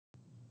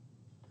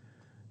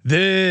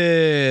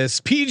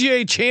This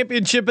PGA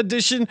Championship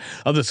edition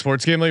of the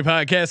Sports Gambling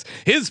Podcast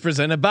is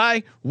presented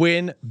by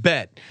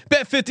WynnBet.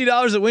 Bet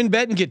 $50 at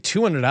WynnBet and get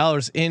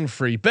 $200 in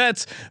free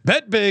bets.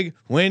 Bet big,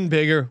 win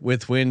bigger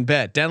with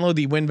WynnBet. Download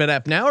the WynnBet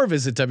app now or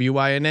visit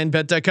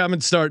wynnbet.com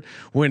and start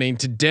winning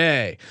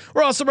today.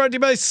 We're also brought to you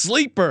by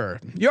Sleeper.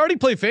 You already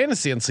play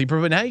fantasy on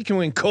Sleeper, but now you can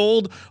win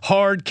cold,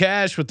 hard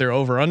cash with their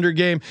over/under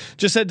game.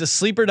 Just head to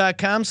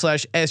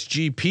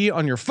sleeper.com/SGP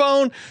on your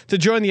phone to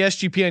join the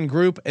SGPN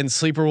group, and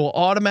Sleeper will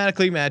automatically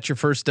match your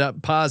first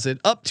deposit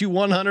up to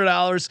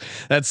 $100.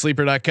 That's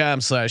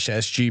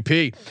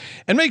sleeper.com/SGP.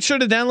 And make sure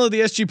to download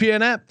the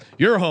SGPN app,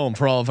 your home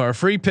for all of our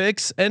free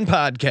picks and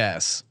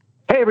podcasts.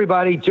 Hey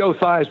everybody, Joe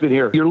Theismann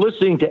here. You're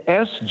listening to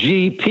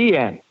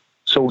SGPN.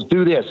 So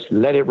do this,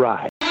 let it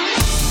ride.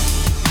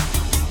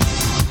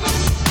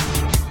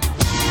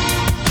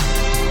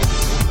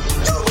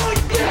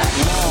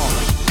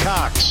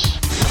 Cox.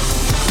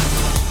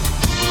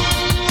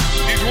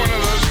 He's one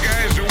of those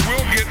guys who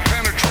will get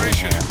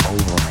penetration.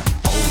 Over.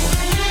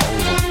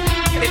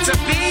 It's a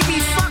baby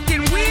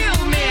fucking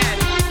wheel, man.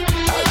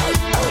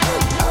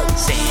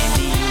 San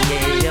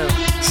Diego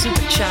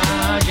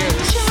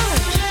Superchargers.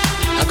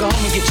 Now go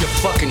home and get your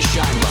fucking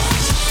shine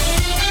box.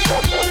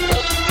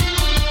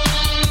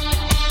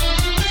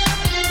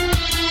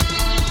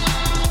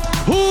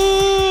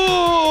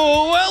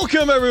 Ooh,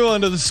 welcome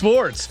everyone to the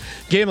Sports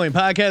Gambling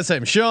Podcast.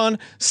 I'm Sean,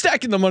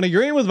 stacking the money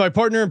green with my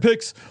partner in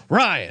picks,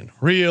 Ryan,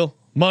 Real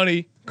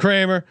Money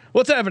Kramer.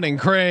 What's happening,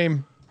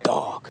 Kramer?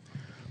 Dog.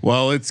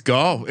 Well, it's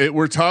golf.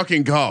 We're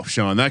talking golf,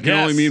 Sean. That can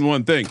only mean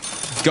one thing.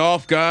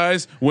 Golf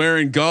guys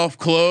wearing golf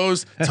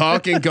clothes,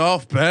 talking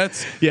golf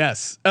bets.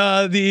 Yes.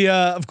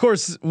 Of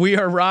course we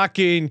are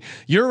rocking,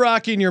 you're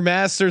rocking your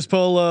Masters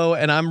polo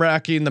and I'm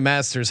rocking the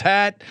Masters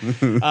hat.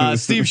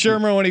 Steve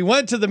Shermer, when he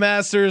went to the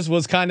Masters,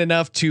 was kind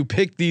enough to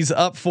pick these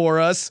up for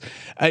us.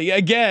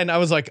 Again, I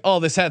was like, oh,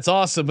 this hat's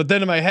awesome. But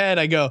then in my head,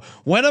 I go,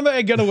 when am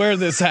I going to wear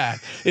this hat?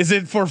 Is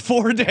it for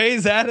 4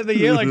 days out of the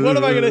year? Like, what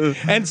am I going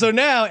to? And so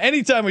now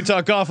anytime we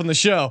talk golf on the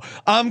show,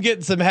 I'm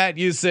getting some hat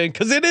use in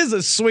because it is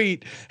a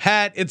sweet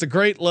hat. It's a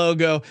great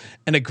logo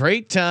and a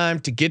great time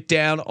to get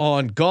down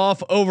on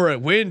golf over at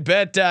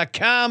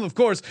WynnBet.com. Of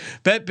course,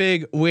 bet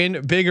big,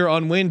 win bigger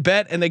on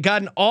WynnBet, and they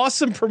got an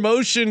awesome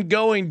promotion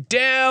going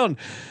down.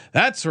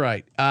 That's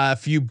right.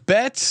 If you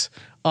bet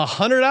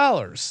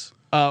 $100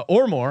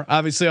 or more,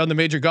 obviously on the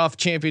Major Golf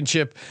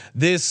Championship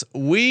this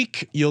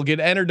week, you'll get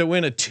entered to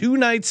win a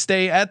 2-night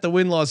stay at the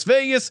Wynn Las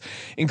Vegas,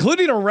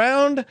 including a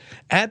round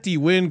at the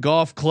Wynn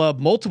Golf Club.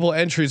 Multiple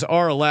entries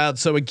are allowed.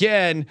 So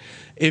again,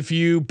 if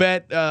you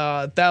bet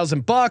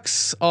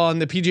 $1,000 on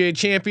the PGA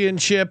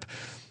Championship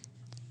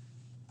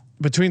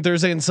between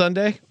Thursday and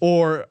Sunday,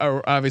 or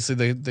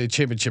obviously the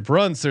championship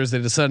runs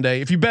Thursday to Sunday.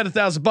 If you bet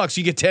 $1,000,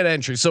 you get 10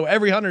 entries. So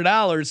every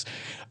 $100,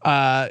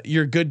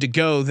 you're good to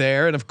go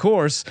there. And of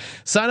course,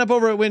 sign up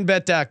over at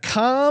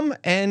WynnBet.com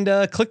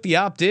and click the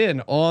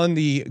opt-in on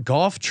the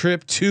golf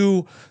trip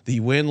to the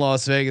Wynn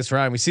Las Vegas.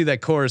 Ryan, we see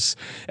that course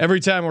every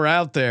time we're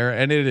out there,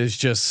 and it is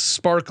just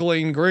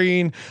sparkling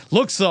green.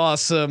 Looks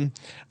awesome.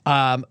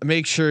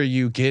 Make sure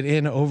you get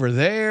in over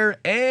there.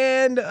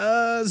 And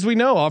as we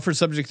know, offer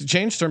subject to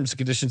change, terms and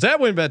conditions at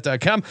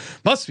WynnBet.com.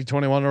 Must be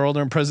 21 or older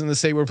and present in the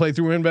state where play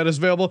through WynnBet is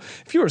available.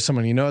 If you or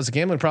someone you know has a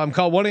gambling problem,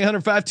 call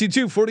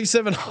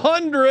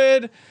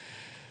 1-800-522-4700.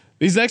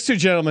 These next two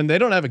gentlemen, they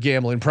don't have a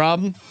gambling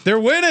problem. They're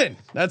winning.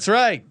 That's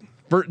right.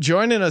 Bert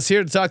joining us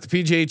here to talk the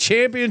PGA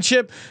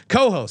Championship,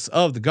 co-host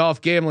of the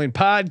Golf Gambling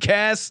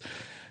Podcast.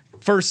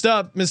 First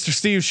up, Mr.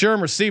 Steve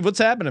Shermer. Steve, what's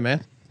happening,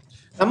 man?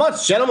 Not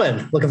much,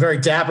 gentlemen. Looking very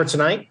dapper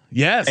tonight.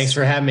 Yes. Thanks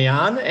for having me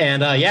on.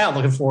 And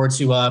looking forward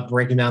to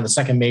breaking down the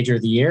second major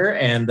of the year.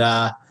 And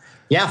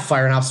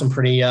firing off some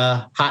pretty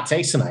hot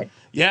takes tonight.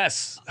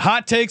 Yes.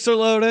 Hot takes are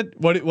loaded.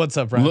 What's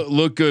up, Ryan?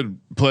 Look good,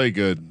 play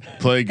good,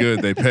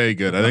 they pay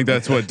good. I think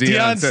that's what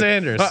Deion said.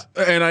 Sanders.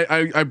 And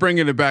I bring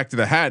it back to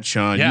the hat,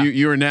 Sean. Yeah.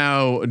 You are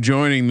now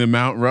joining the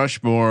Mount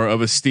Rushmore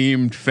of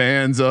esteemed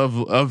fans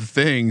of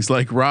things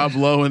like Rob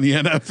Lowe in the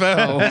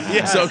NFL.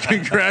 Yeah. So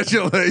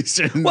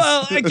congratulations.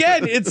 Well,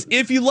 again, it's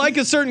if you like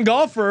a certain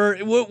golfer,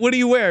 what do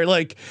you wear?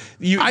 Like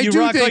you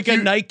rock like a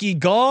Nike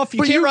golf.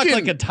 You can't rock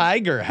like a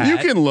Tiger hat. You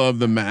can love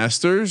the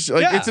Masters.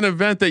 Like it's an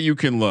event that you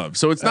can love.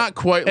 So it's not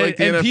quite like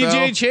the NFL.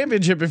 PGA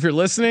Championship, if you're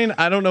listening,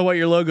 I don't know what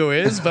your logo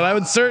is, but I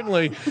would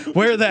certainly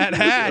wear that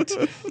hat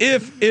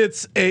if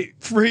it's a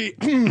free.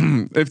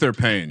 If they're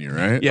paying you,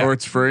 right? Yeah. Or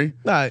it's free.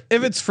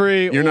 If it's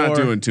free, you're not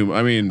doing too much.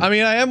 I mean,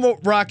 I am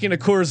rocking a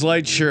Coors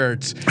Light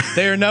shirt.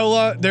 They are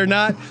they're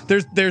not.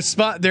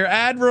 Their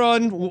ad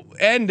run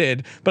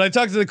ended, but I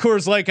talked to the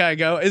Coors Light guy. I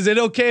go, is it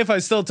okay if I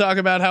still talk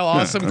about how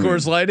awesome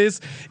Coors Light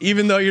is,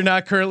 even though you're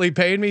not currently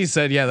paying me? He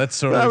said, yeah, that's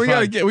totally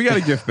fine. We got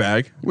a gift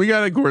bag. We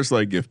got a Coors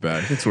Light gift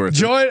bag. It's worth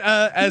Join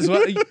as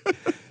well.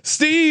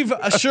 Steve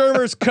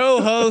Shermer's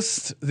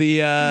co-host,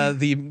 the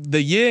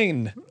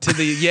yin to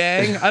the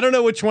yang. I don't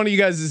know which one of you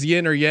guys is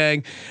yin or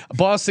yang.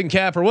 Boston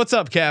Capper, what's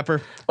up,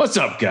 Capper? What's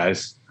up,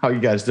 guys? How you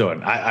guys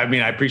doing? I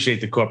mean, I appreciate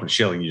the corporate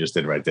shilling you just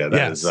did right there.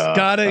 That is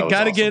gotta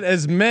awesome. get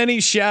as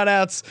many shout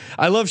outs.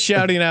 I love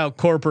shouting out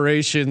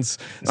corporations,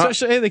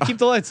 especially hey, they keep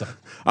the lights on.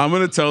 I'm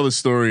going to tell the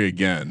story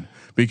again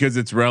because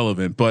it's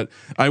relevant, but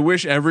I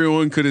wish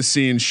everyone could have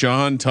seen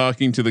Sean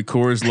talking to the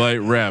Coors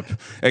Light rep,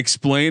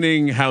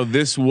 explaining how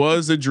this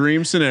was a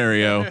dream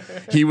scenario.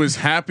 He was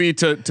happy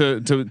to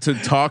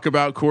talk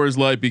about Coors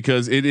Light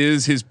because it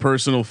is his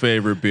personal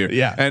favorite beer.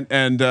 Yeah.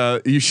 And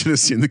you should have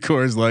seen the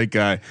Coors Light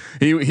guy.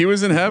 He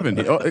was in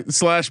heaven.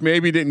 Slash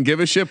maybe didn't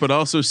give a shit, but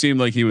also seemed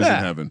like he was in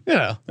heaven. You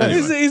know,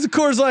 Anyway. he's a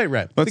Coors Light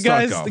rep. Let's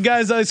talk golf. The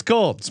guy's ice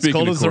cold.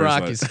 Speaking as of cold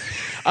Coors as the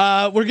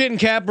Rockies. We're getting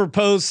Capper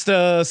post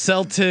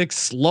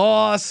Celtics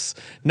loss,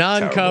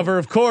 non-cover.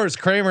 Of course,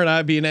 Kramer and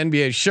I being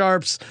NBA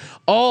sharps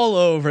all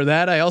over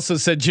that. I also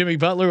said Jimmy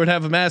Butler would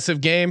have a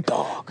massive game.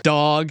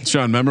 Dog.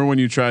 Sean, remember when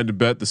you tried to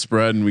bet the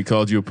spread and we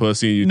called you a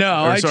pussy?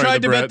 I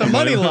tried to bet the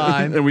money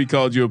line and we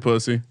called you a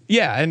pussy.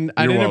 Yeah, and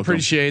I didn't welcome.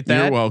 appreciate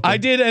that. You're welcome. I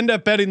did end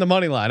up betting the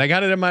money line. I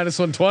got it at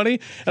 -120,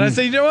 and I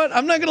said, you know what?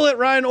 I'm not going to let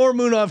Ryan or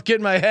Moonoff get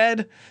in my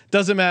head.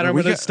 Doesn't matter. I'm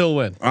going to still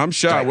win. I'm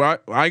shocked. Well,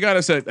 I got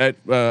us at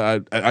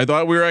I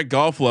thought we were at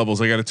golf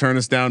levels. I got to turn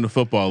us down to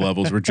football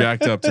levels. We're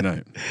jacked up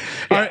tonight.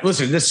 All right,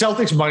 listen, the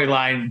Celtics money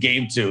line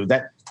game 2.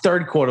 That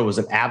third quarter was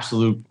an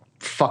absolute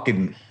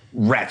fucking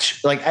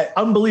wretch. Like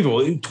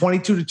unbelievable.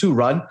 22-2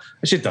 run.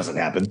 That shit doesn't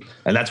happen,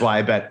 and that's why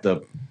I bet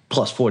the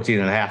plus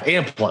 14.5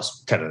 and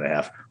plus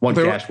 10.5. One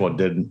cash, one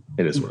didn't.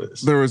 It is what it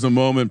is. There was a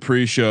moment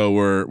pre-show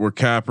where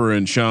Capper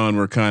and Sean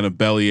were kind of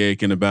belly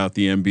aching about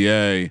the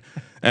NBA.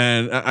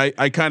 And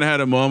I kind of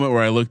had a moment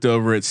where I looked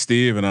over at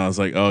Steve and I was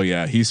like, oh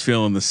yeah, he's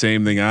feeling the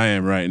same thing I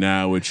am right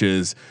now, which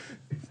is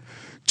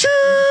choo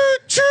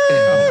choo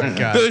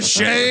the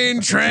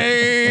Shane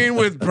train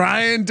with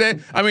Brian Day.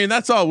 I mean,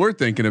 that's all we're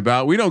thinking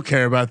about. We don't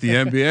care about the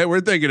NBA.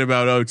 We're thinking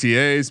about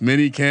OTAs,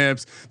 mini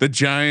camps, the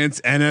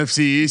Giants NFC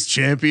East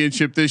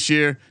championship this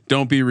year.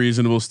 Don't be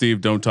reasonable,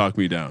 Steve. Don't talk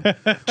me down.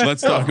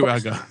 Let's talk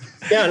about golf.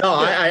 Yeah, no,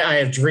 I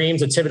have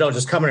dreams of Thibodeau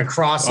just coming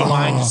across the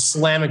line, just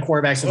slamming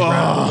quarterbacks in the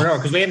ground over and over,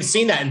 because we haven't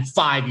seen that in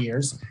 5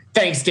 years.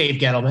 Thanks, Dave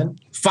Gettleman,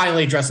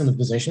 finally addressing the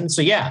position.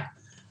 So yeah,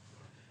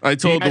 I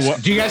told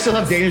do you guys still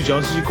have Daniel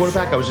Jones as your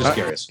quarterback? I was just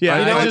curious. Yeah,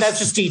 you know what? That's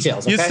just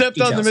details. You okay?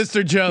 stepped on the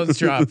Mr. Jones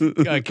drop,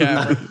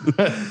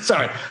 Capper.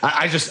 Sorry,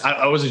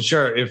 I wasn't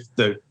sure if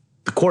the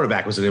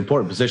quarterback was an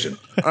important position.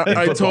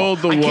 I told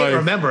the I wife. can't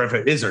remember if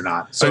it is or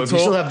not. So if you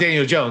still have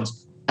Daniel Jones,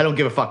 I don't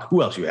give a fuck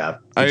who else you have.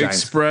 I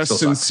expressed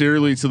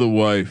sincerely to the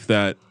wife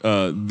that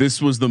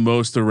this was the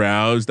most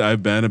aroused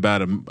I've been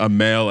about a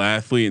male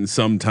athlete in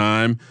some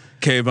time.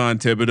 Kayvon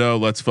Thibodeau,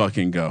 let's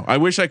fucking go. I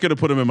wish I could have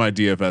put him in my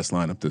DFS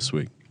lineup this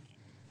week.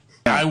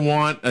 I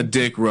want a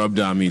dick rubbed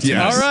on me.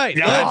 All right.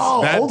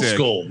 Old dick.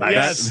 school. Nice.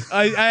 Yes,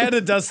 I had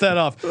to dust that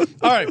off. All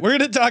right, we're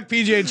going to talk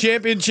PGA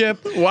Championship.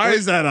 Why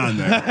is that on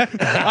there?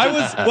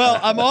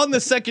 I'm on the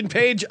second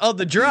page of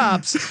the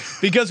drops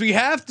because we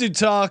have to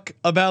talk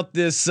about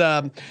this.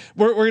 We're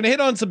going to hit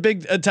on some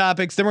big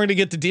topics. Then we're going to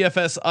get to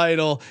DFS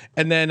Idol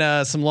and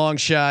then some long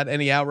shot,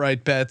 any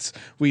outright bets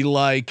we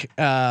like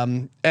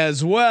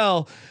as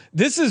well.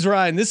 This is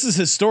Ryan. This is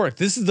historic.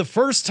 This is the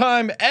first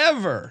time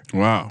ever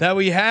that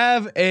we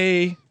have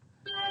a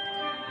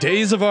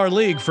Days of Our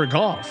League for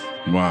golf.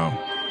 Wow.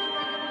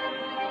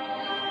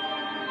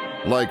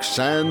 Like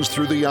sands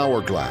through the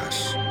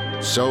hourglass,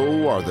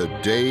 so are the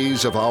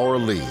days of our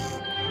league.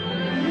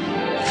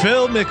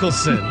 Phil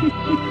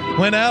Mickelson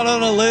went out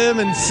on a limb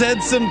and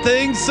said some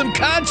things, some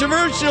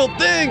controversial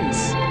things.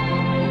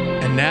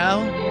 And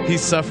now he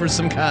suffers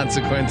some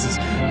consequences.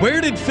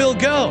 Where did Phil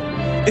go?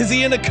 Is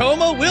he in a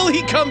coma? Will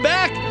he come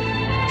back?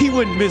 He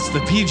wouldn't miss the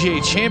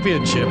PGA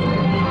Championship.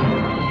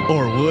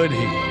 Or would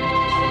he?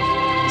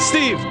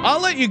 Steve,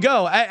 I'll let you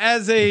go.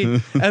 As a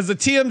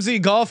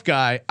TMZ golf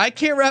guy, I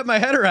can't wrap my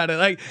head around it.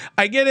 Like,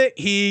 I get it.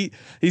 He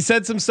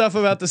said some stuff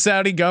about the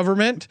Saudi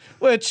government,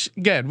 which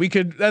again,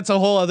 that's a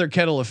whole other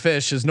kettle of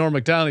fish, as Norm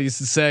Macdonald used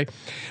to say,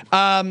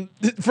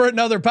 for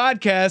another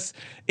podcast.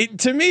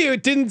 To me,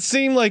 it didn't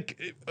seem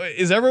like,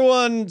 is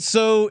everyone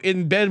so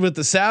in bed with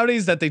the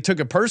Saudis that they took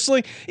it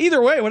personally?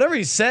 Either way, whatever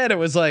he said, it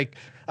was like,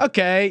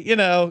 okay,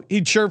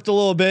 he chirped a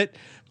little bit.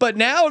 But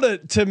now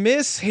to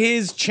miss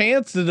his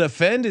chance to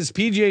defend his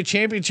PGA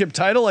Championship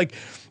title, like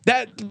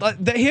that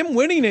him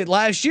winning it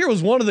last year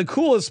was one of the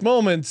coolest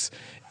moments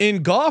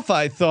in golf,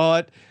 I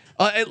thought.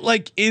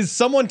 Is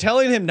someone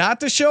telling him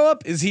not to show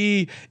up? Is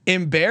he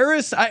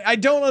embarrassed? I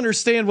don't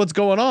understand what's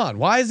going on.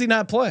 Why is he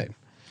not playing?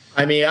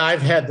 I mean,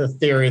 I've had the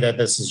theory that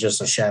this is just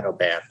a shadow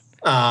ban.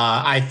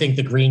 I think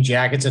the Green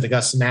Jackets at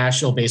Augusta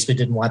National basically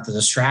didn't want the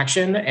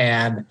distraction,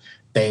 and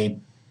they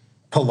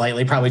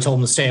politely probably told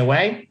him to stay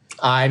away.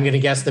 I'm going to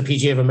guess the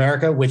PGA of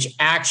America, which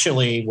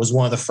actually was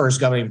one of the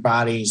first governing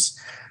bodies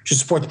to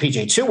support the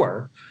PGA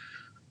Tour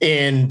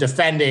in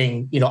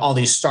defending, all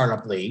these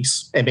startup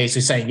leagues and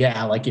basically saying, the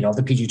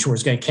PGA Tour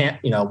is going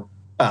to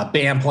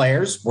ban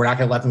players. We're not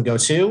going to let them go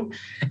too.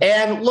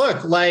 And look,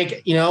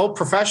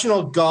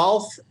 professional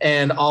golf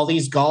and all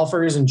these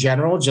golfers in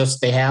general,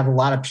 they have a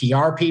lot of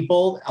PR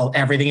people.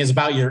 Everything is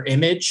about your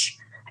image.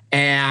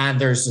 And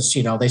there's this,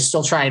 they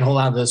still try and hold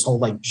on to this whole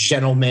like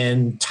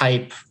gentleman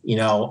type,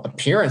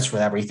 appearance for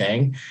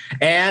everything.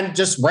 And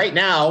just right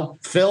now,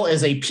 Phil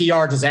is a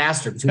PR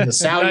disaster between the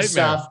Saudi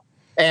stuff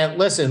and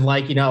listen,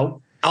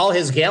 all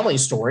his gambling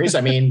stories. I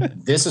mean,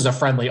 this is a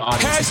friendly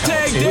audience to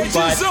tell too,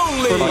 but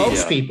for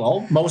most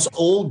people, most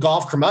old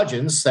golf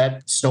curmudgeons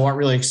that still aren't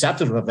really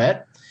accepted of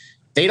it,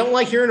 they don't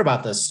like hearing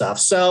about this stuff.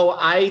 So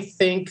I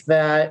think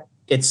that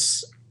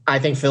I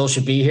think Phil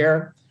should be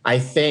here. I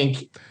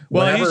think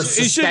whatever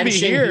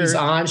suspension he's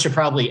on should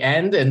probably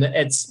end, and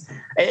it's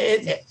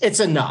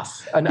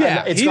enough.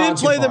 Yeah, it's he didn't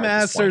play the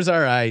Masters. All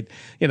right,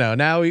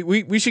 now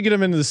we should get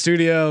him into the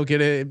studio,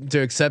 get him to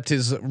accept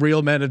his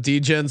Real Men of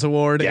D-Gens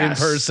award in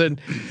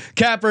person.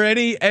 Capper,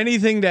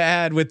 anything to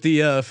add with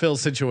the Phil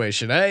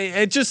situation?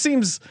 It just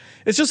seems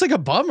it's just like a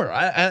bummer.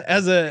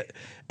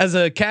 As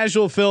a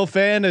casual Phil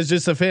fan, as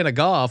just a fan of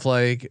golf,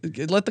 like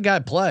let the guy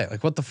play.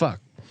 Like what the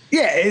fuck?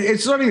 Yeah,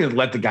 it's not even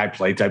let the guy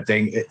play type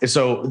thing.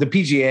 So the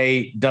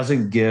PGA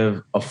doesn't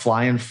give a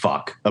flying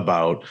fuck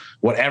about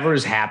whatever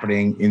is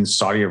happening in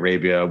Saudi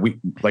Arabia. Me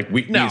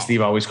and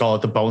Steve always call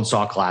it the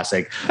Bonesaw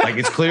Classic. Like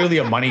it's clearly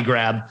a money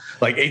grab.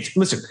 Like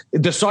listen,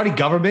 the Saudi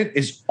government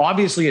is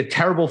obviously a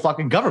terrible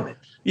fucking government.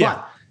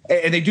 Yeah,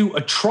 and they do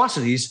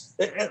atrocities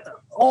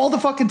all the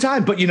fucking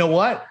time. But you know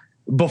what?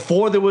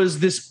 Before there was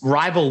this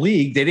rival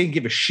league, they didn't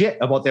give a shit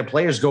about their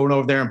players going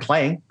over there and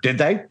playing, did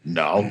they?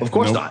 No, of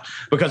course not,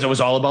 because it was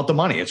all about the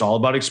money. It's all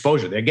about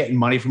exposure. They're getting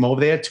money from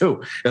over there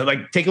too.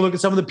 Like, take a look at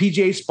some of the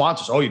PGA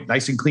sponsors. Oh, you're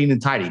nice and clean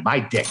and tidy.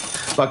 My dick,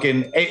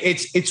 fucking,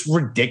 it's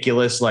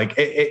ridiculous. Like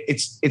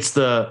it's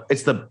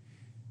the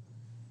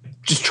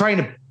just trying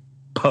to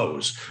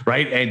pose,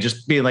 right? And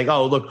just being like,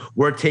 oh, look,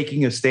 we're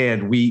taking a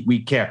stand.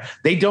 We care.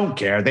 They don't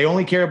care. They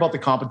only care about the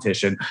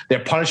competition. They're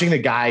punishing the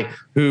guy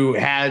who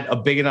had a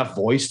big enough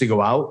voice to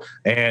go out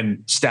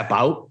and step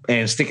out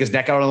and stick his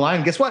neck out on the line.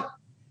 And guess what?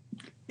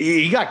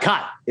 He got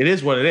cut. It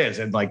is what it is.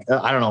 And like,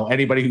 I don't know,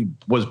 anybody who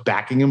was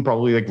backing him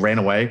probably like ran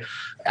away.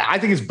 I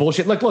think it's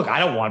bullshit. Like, look, I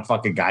don't want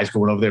fucking guys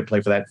going over there to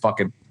play for that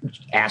fucking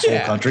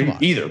asshole country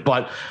either.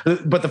 But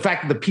the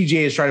fact that the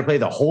PGA is trying to play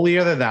the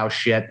holier than thou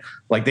shit,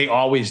 like they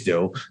always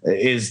do,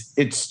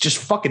 it's just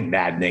fucking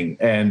maddening.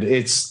 And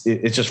it's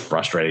just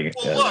frustrating.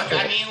 Well, look,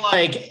 I mean,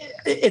 like,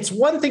 it's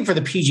one thing for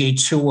the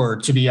PGA Tour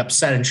to be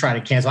upset and try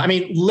to cancel. I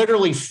mean,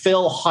 literally,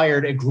 Phil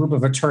hired a group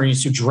of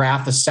attorneys to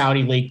draft the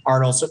Saudi League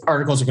Articles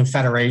of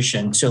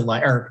Confederation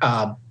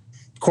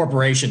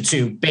corporation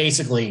to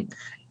basically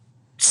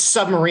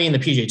submarine the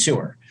PGA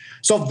Tour.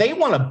 So if they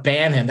want to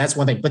ban him, that's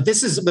one thing. But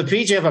this is the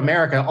PGA of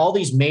America. All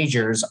these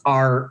majors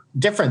are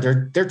different.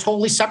 They're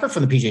totally separate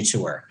from the PGA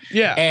Tour.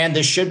 Yeah. And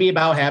this should be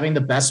about having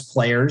the best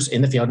players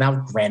in the field. Now,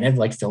 granted,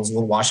 like Phil's a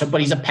little washed up,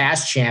 but he's a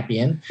past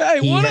champion. Hey,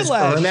 he has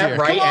earned that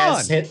right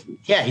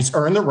he's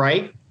earned the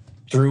right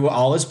through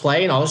all his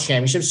play and all his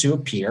championships to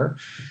appear.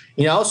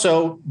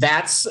 So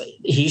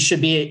he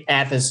should be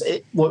at this.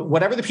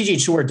 Whatever the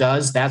PGA Tour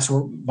does, that's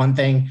one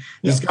thing.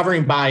 These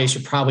governing bodies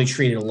should probably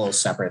treat it a little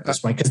separate at this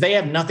point because they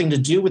have nothing to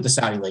do with the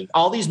Saudi League.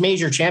 All these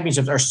major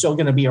championships are still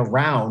going to be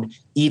around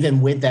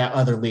even with that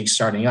other league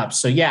starting up.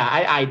 So, yeah,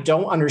 I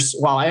don't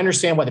understand. While I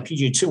understand why the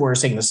PGA Tour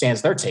is taking the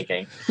stance they're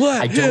taking,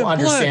 I don't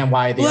understand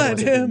why the let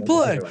him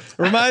play.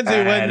 Reminds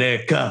me when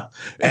it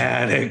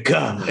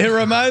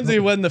reminds me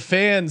when the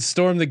fans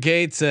stormed the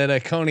gates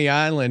at Coney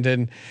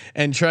Island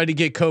and tried to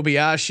get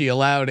Kobayashi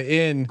allowed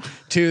in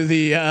to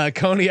the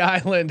Coney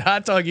Island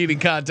hot dog eating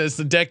contest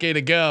a decade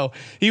ago.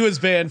 He was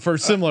banned for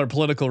similar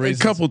political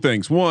reasons. A couple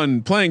things.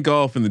 One, playing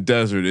golf in the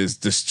desert is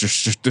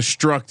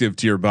destructive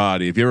to your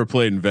body. If you ever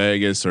played in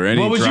Vegas or any,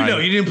 what would you know?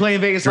 You didn't play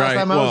in Vegas last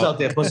time I was out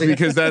there, pussy.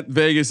 Because that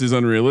Vegas is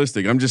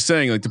unrealistic. I'm just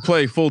saying, like, to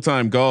play full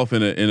time golf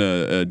in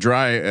a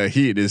dry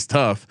heat is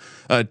tough.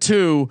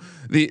 Two,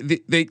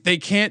 they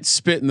can't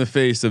spit in the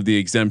face of the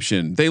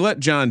exemption. They let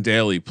John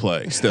Daly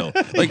play still.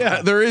 Like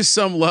there is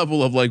some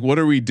level of like, what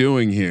are we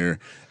doing here?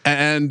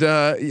 And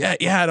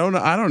I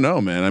don't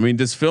know, man. I mean,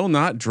 does Phil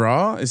not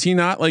draw? Is he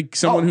not like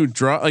someone who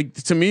draw? Like,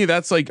 to me,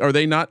 that's like, are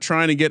they not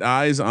trying to get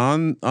eyes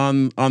on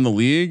the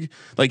league?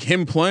 Like,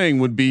 him playing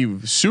would be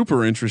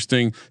super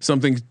interesting.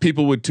 Something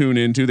people would tune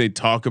into. They'd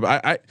talk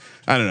about. I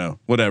don't know.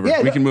 Whatever.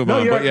 Yeah, we can move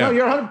on. You're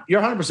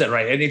 100%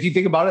 right. And if you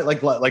think about it,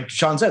 like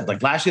Sean said,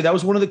 like last year, that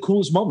was one of the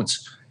coolest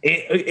moments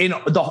in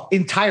the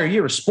entire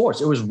year of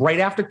sports. It was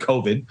right after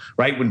COVID,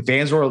 right? When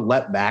fans were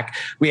let back,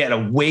 we had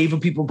a wave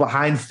of people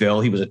behind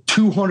Phil. He was a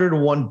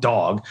 201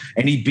 dog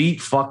and he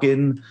beat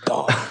fucking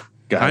dog.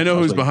 God, I know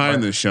who's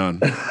behind this, Sean.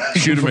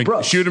 Shooter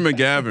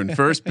McGavin.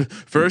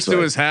 First it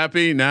was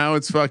Happy. Now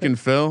it's fucking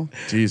Phil.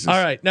 Jesus.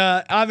 All right.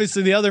 Now,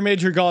 obviously, the other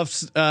major golf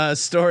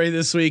story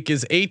this week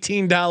is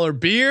 $18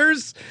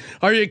 beers.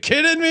 Are you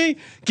kidding me?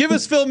 Give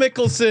us Phil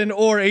Mickelson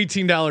or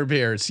 $18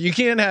 beers. You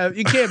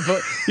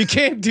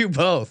can't do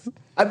both.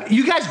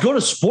 You guys go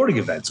to sporting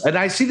events, and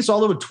I see this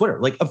all over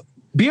Twitter. Like,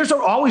 beers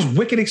are always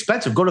wicked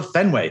expensive. Go to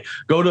Fenway.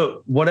 Go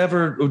to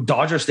whatever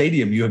Dodger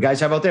Stadium you guys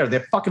have out there.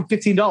 They're fucking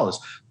 $15.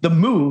 The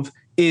move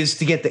is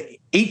to get the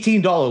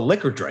 $18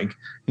 liquor drink,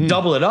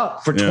 double it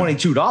up for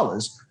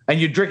 $22, and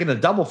you're drinking a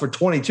double for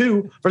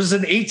 22 versus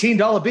an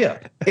 $18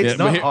 beer. It's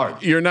not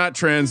hard. You're not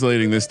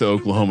translating this to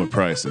Oklahoma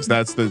prices.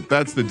 That's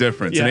the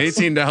difference. Yes.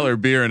 An $18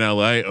 beer in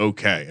LA,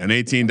 okay. An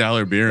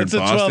 $18 beer in Boston,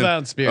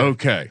 12-ounce beer.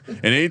 Okay.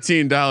 An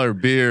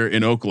 $18 beer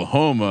in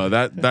Oklahoma,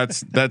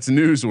 that's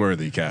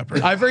newsworthy,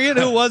 Capper. I forget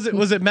who was it.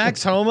 Was it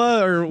Max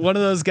Homa or one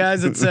of those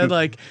guys that said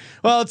like,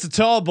 well, it's a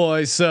tall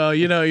boy, so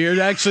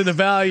you're actually the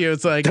value.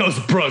 It's like that was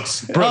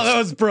Brooks. Oh, that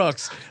was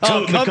Brooks.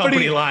 Oh,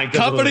 company line,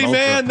 company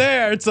man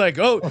there. It's like,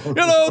 oh,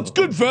 it's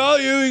good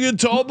value. You get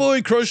tall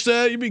boy, crush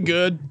that, you'd be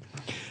good.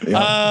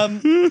 Yeah.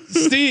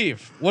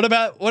 Steve, what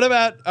about?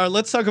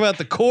 Let's talk about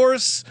the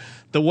course,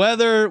 the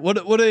weather.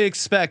 What do you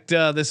expect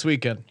this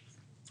weekend?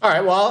 All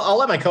right. Well, I'll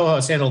let my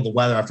co-host handle the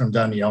weather after I'm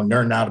done,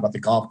 nerding out about the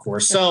golf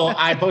course. So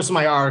I posted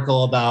my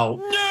article about,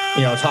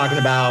 talking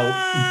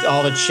about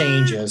all the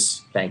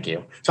changes. Thank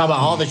you. Talking about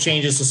all the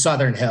changes to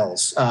Southern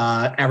Hills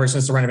ever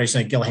since the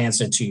renovation at Gil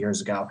Hansen 2 years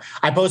ago.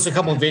 I posted a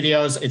couple of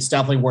videos. It's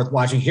definitely worth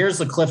watching. Here's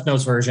the Cliff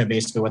Notes version,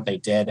 basically what they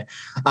did.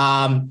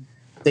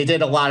 They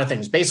did a lot of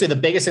things. Basically,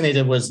 the biggest thing they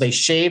did was they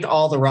shaved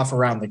all the rough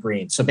around the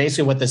green. So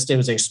basically what this did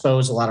was they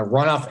exposed a lot of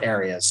runoff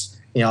areas,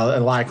 a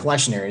lot of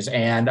collection areas.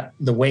 And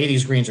the way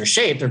these greens are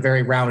shaped, they're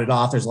very rounded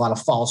off. There's a lot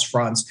of false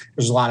fronts.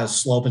 There's a lot of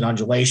slope and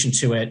undulation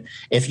to it.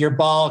 If your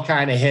ball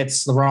kind of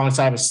hits the wrong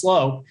side of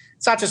slope,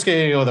 it's not just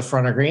going to go the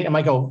front of green. It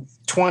might go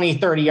 20,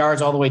 30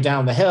 yards all the way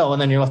down the hill,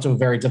 and then you're left with a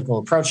very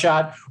difficult approach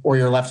shot, or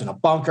you're left in a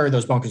bunker.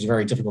 Those bunkers are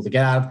very difficult to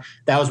get out of.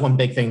 That was one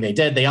big thing they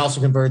did. They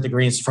also converted the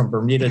greens from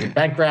Bermuda to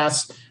bent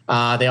grass.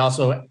 They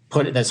also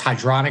put this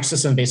hydronic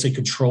system, basically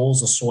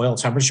controls the soil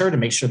temperature to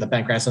make sure the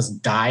bent grass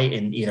doesn't die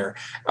in either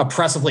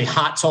oppressively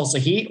hot Tulsa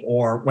heat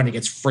or when it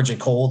gets frigid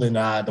cold in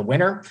the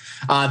winter.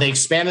 They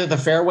expanded the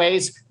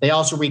fairways. They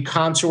also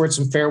recontoured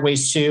some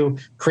fairways too,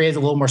 created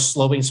a little more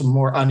sloping, some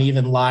more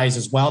uneven lies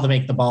as well to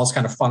make the balls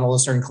kind of funnel to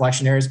certain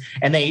collection areas.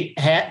 And they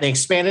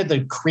expanded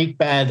the creek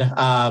bed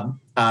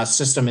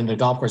system in the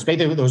golf course.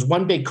 Basically, there was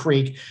one big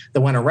creek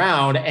that went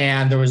around,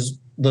 and there was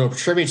little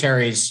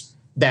tributaries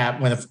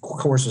that when the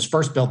course was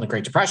first built in the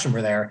Great Depression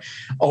were there.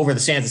 Over the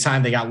sands of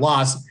time, they got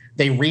lost.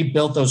 They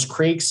rebuilt those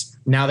creeks.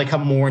 Now they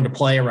come more into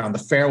play around the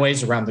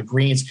fairways, around the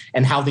greens,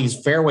 and how these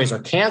fairways are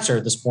cancer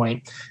at this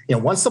point.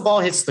 Once the ball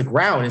hits the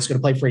ground, it's going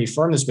to play pretty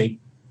firm this week.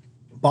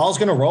 Ball's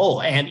going to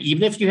roll. And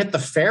even if you hit the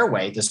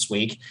fairway this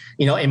week,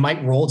 it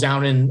might roll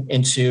down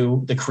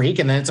into the creek,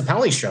 and then it's a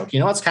penalty stroke.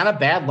 It's kind of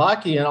bad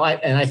luck.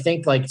 I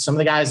think like some of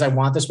the guys I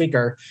want this week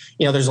are,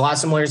 there's a lot of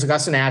similarities to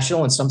Augusta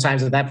National. And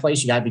sometimes at that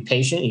place, you got to be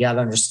patient. You got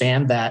to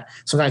understand that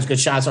sometimes good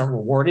shots aren't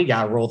rewarded. You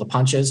got to roll the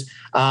punches.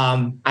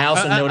 I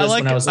also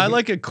noticed I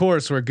like a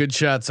course where good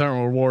shots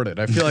aren't rewarded.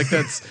 I feel like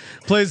that's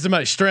plays to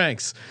my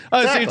strengths.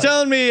 Oh, exactly. So you're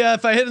telling me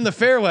if I hit in the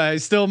fairway, I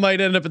still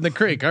might end up in the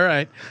creek. All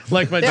right.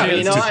 Like my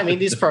chance.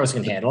 These pros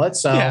can handle it.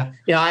 So,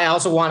 I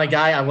also want a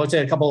guy. I looked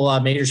at a couple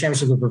major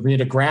championships with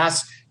Bermuda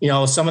grass.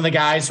 Some of the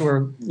guys who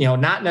are,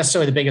 not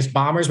necessarily the biggest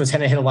bombers, but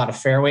tend to hit a lot of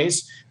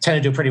fairways,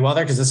 tend to do pretty well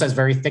there because this has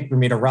very thick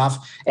Bermuda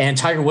rough. And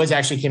Tiger Woods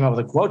actually came up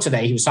with a quote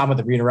today. He was talking about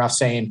the Bermuda rough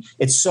saying,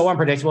 it's so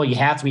unpredictable. You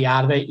have to be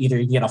out of it. Either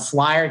you get a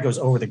flyer, it goes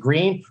over the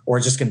green, or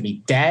it's just going to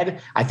be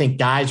dead. I think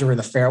guys who are in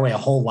the fairway a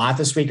whole lot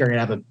this week are going to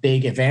have a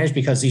big advantage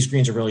because these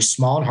greens are really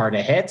small and hard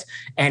to hit.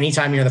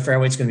 Anytime you're in the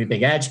fairway, it's going to be a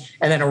big edge.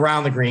 And then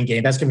around the green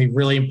game, that's going to be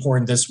really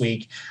important this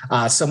week.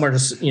 Similar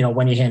to,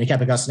 when you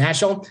handicap Augusta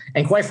National.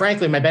 And quite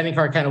frankly, my betting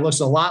card kind of looks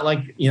a lot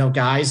like,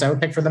 guys I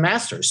would pick for the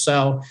Masters.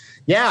 So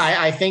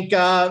I think,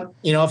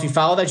 if you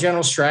follow that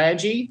general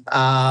strategy,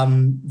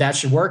 that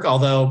should work.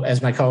 Although,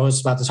 as my co-host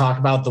is about to talk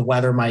about, the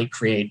weather might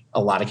create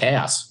a lot of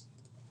chaos.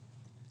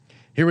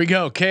 Here we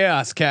go.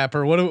 Chaos,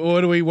 Capper. What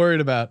are we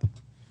worried about?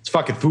 It's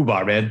fucking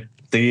FUBAR, man.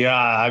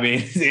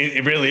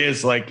 It really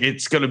is like,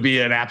 it's going to be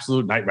an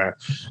absolute nightmare.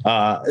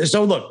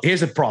 So look,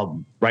 here's the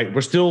problem, right?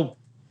 We're still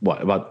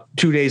about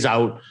 2 days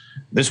out.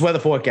 This weather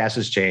forecast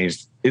has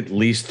changed at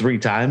least 3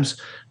 times,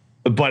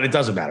 but it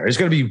doesn't matter. It's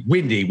going to be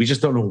windy. We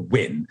just don't know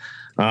when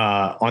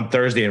on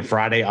Thursday and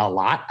Friday a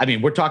lot.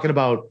 We're talking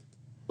about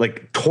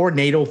like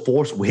tornado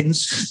force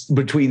winds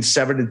between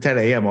 7 and 10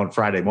 a.m. on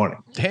Friday morning.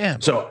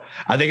 Damn. So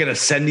are they going to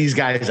send these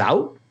guys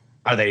out?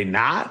 Are they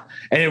not?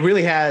 And it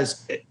really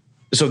has.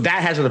 So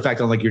that has an effect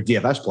on like your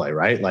DFS play,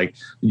 right? Like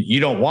you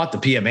don't want the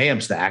PM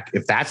AM stack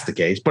if that's the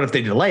case, but if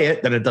they delay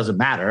it, then it doesn't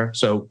matter.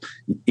 So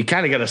you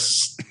kind of got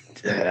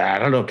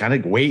to, kind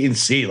of wait and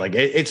see. Like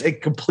it's a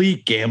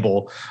complete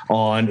gamble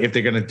on if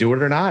they're going to do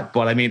it or not.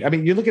 But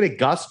you're looking at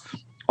Gus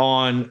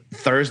on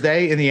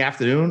Thursday in the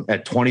afternoon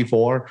at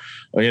 24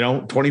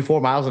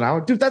 miles an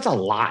hour, dude, that's a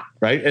lot.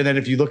 Right. And then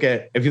if you look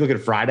at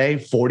Friday,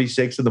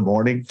 46 in the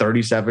morning,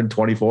 37,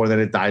 24, then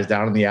it dies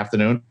down in the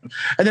afternoon.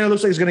 And then it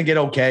looks like it's going to get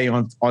okay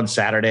on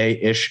Saturday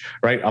ish,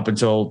 right. Up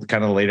until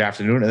kind of the late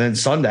afternoon. And then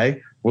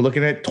Sunday, we're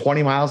looking at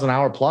 20 miles an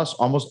hour plus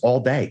almost all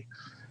day.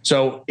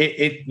 So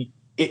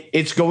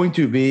it's going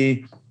to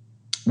be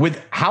with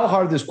how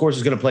hard this course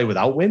is going to play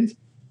without wind,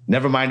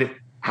 never mind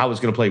how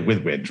it's going to play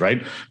with wind,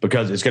 right?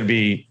 Because it's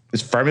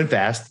firm and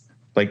fast.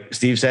 Like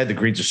Steve said, the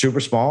greens are super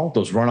small.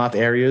 Those runoff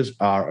areas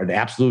are an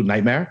absolute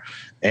nightmare,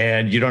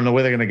 and you don't know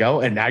where they're going to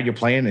go. And now you're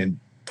playing in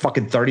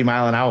fucking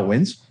 30-mile-an-hour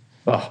winds.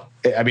 Oh,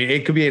 I mean,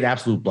 it could be an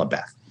absolute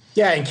bloodbath.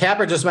 Yeah, and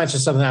Capper just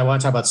mentioned something I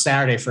want to talk about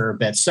Saturday for a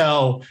bit.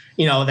 So,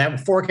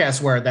 that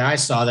forecast that I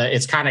saw that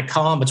it's kind of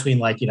calm between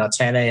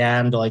 10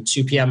 a.m. to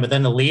 2 p.m. But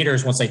then the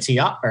leaders, once they tee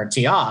off,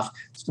 the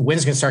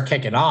wind's going to start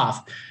kicking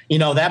off.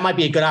 That might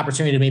be a good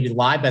opportunity to maybe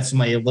live bet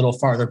somebody a little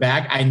farther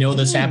back. I know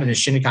this happened in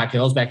Shinnecock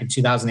Hills back in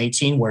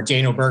 2018 where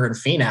Daniel Berger and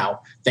Finau,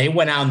 they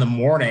went out in the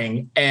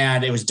morning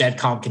and it was dead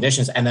calm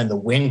conditions. And then the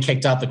wind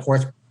kicked up, the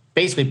course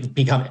basically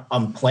become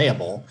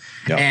unplayable.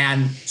 Yep.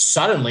 And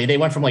suddenly they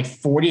went from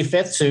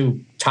 45th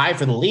to tie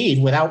for the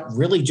lead without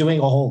really doing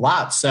a whole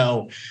lot.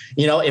 So,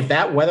 if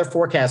that weather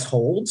forecast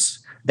holds,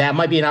 that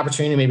might be an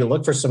opportunity to maybe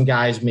look for some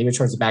guys maybe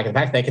towards the back of the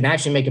pack. They can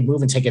actually make a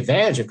move and take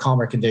advantage of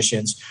calmer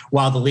conditions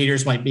while the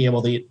leaders might be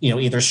able to,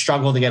 either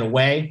struggle to get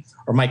away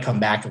or might come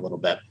back a little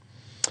bit.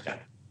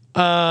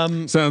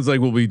 Sounds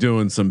like we'll be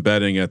doing some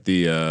betting at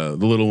the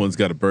little one's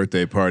got a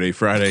birthday party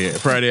Friday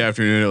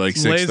afternoon at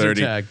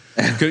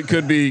 6:30.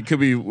 Could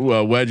be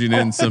wedging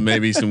in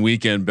some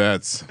weekend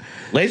bets.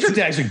 Laser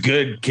tag's a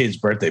good kid's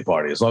birthday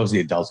party as long as the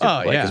adults get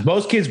to play. Because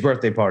most kids'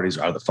 birthday parties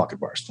are the fucking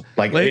worst.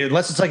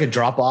 Unless it's a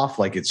drop off,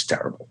 it's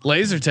terrible.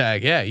 Laser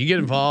tag, yeah, you get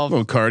involved. A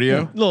little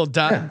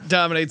cardio,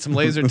 dominate some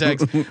laser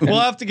tags. We'll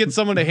have to get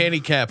someone to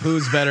handicap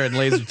who's better at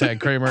laser tag,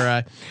 Kramer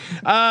or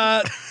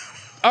I.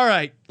 All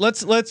right,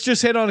 let's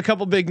just hit on a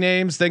couple big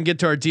names, then get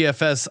to our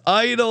DFS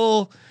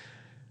idol.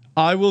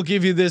 I will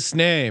give you this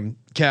name,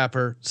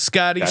 Capper,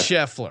 Scotty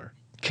Scheffler.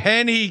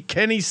 Can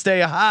he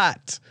stay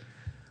hot?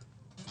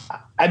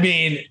 I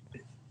mean,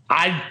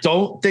 I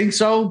don't think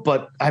so,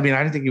 but I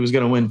didn't think he was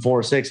going to win 4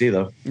 or 6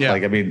 either. Yeah.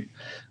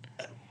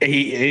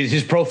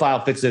 His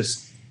profile fits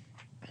this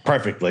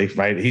perfectly,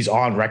 right? He's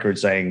on record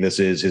saying this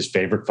is his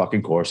favorite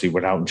fucking course. He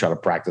went out and tried to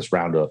practice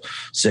round a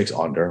 6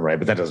 under, right?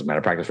 But that doesn't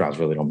matter. Practice rounds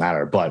really don't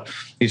matter. But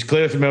he's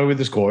clearly familiar with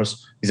this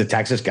course. He's a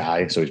Texas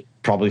guy, so he's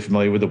probably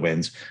familiar with the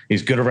winds.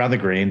 He's good around the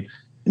green.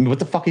 I mean, what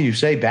the fuck can you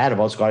say bad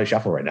about Scotty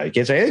Scheffler right now? You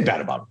can't say anything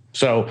bad about him.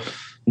 So,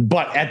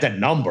 but at the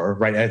number,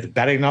 right, at the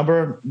betting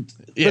number,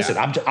 listen,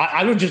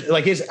 I don't just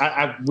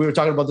we were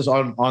talking about this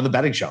on the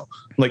betting show.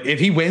 If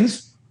he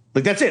wins,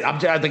 that's it. I'm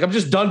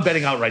just done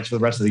betting outrights for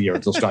the rest of the year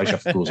until Scotty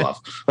Scheffler cools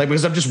off.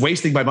 Because I'm just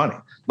wasting my money.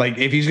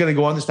 If he's going to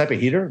go on this type of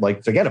heater,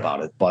 forget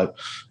about it. But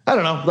I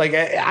don't know.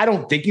 I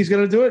don't think he's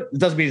going to do it. It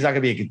doesn't mean he's not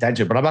going to be a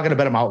contention. But I'm not going to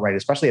bet him outright,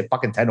 especially at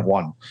fucking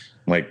 10-1.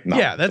 No,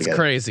 yeah, that's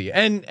crazy.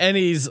 And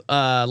he's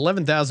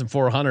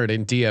 11,400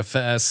 in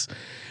DFS.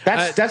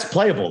 That's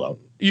playable though.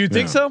 You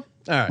think so? All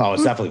right. Oh,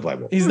 it's definitely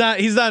playable. He's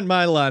not in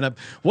my lineup.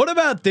 What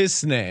about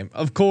this name?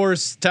 Of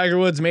course, Tiger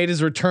Woods made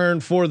his return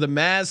for the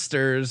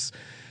Masters.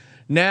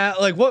 Now,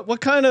 what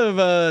kind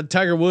of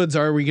Tiger Woods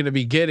are we going to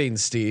be getting,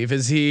 Steve?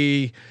 Is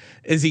he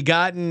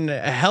gotten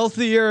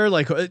healthier?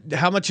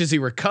 How much has he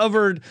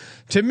recovered?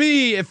 To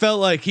me, it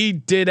felt like he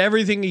did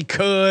everything he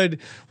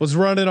could, was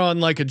running on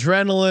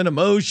adrenaline,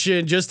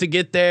 emotion just to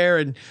get there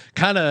and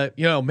kind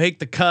of, make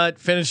the cut,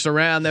 finish the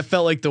round. That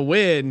felt like the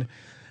win.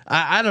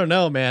 I don't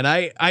know, man.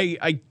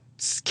 I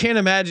can't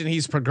imagine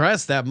he's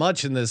progressed that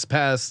much in this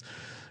past,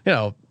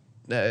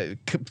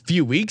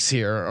 few weeks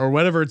here or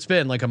whatever it's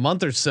been, a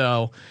month or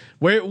so.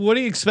 What do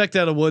you expect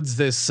out of Woods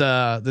this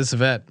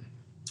event?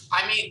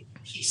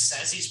 He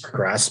says he's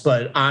progressed,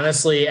 but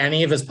honestly,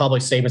 any of his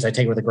public statements I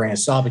take with a grain of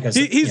salt because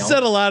he's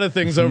said a lot of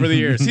things over the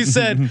years. He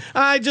said,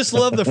 "I just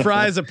love the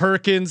fries at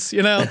Perkins."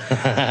 He's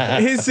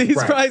right.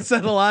 Probably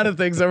said a lot of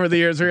things over the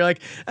years where you're like,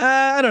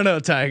 I don't know,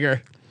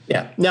 Tiger.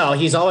 Yeah, no,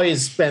 he's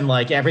always been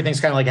everything's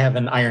kind of have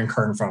an iron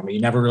curtain from him.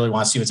 You never really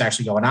want to see what's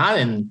actually going on,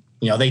 and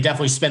they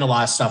definitely spin a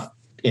lot of stuff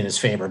in his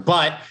favor.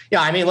 But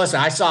yeah, listen,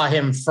 I saw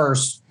him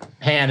first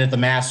hand at the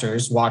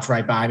Masters, walked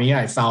right by me.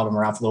 I followed him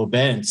around for a little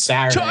bit, and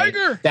Saturday,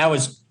 Tiger! That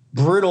was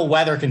brutal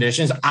weather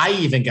conditions. I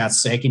even got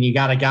sick, and you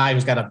got a guy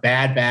who's got a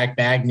bad back,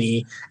 bad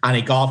knee on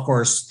a golf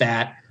course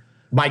that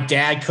my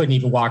dad couldn't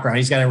even walk around.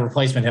 He's got a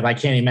replacement hip. I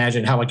can't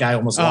imagine how a guy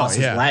almost lost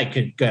his leg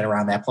could get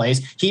around that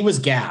place. He was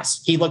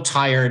gassed. He looked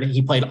tired.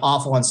 He played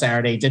awful on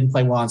Saturday. Didn't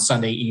play well on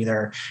Sunday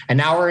either. And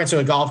now we're into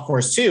a golf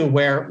course too,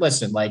 where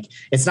listen,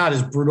 it's not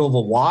as brutal of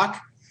a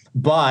walk,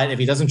 but if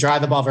he doesn't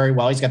drive the ball very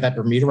well, he's got that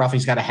Bermuda rough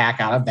he's got to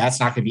hack out of. That's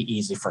not going to be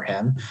easy for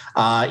him.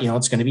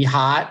 It's going to be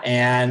hot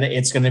and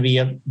it's going to be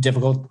a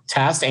difficult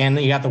test. And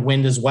you got the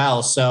wind as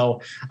well.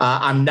 So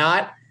I'm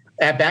not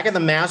back at the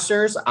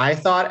Masters. I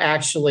thought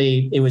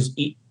actually it was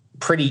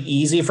pretty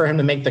easy for him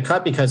to make the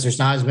cut because there's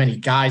not as many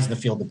guys in the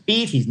field to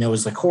beat. He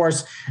knows the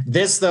course.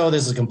 This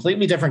is a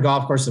completely different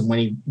golf course than when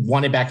he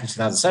won it back in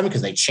 2007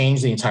 because they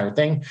changed the entire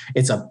thing.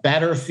 It's a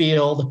better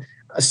field.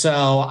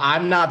 So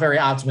I'm not very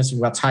optimistic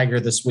about Tiger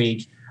this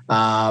week.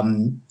 I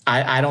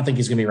don't think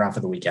he's going to be around for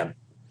the weekend.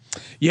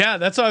 Yeah,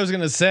 that's what I was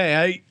gonna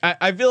say.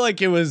 I feel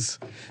like it was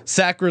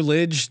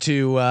sacrilege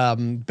to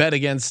bet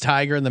against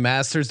Tiger and the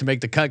Masters to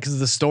make the cut because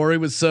the story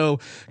was so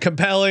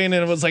compelling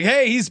and it was like,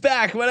 hey, he's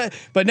back.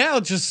 But now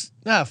it's just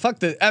fuck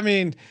the. I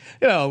mean,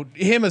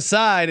 him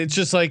aside, it's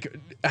just like,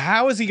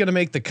 how is he gonna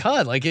make the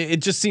cut? Like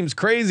it just seems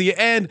crazy,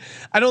 and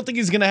I don't think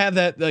he's gonna have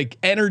that like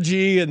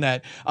energy and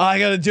that I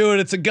got to do it.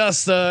 It's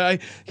Augusta.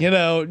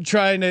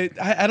 Trying to.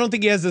 I don't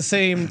think he has the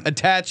same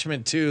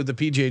attachment to the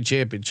PGA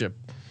Championship.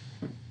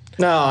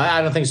 No,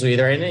 I don't think so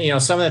either.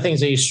 And, some of the things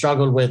that he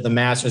struggled with the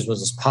Masters was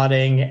his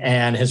putting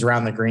and his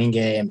around the green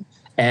game.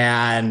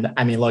 And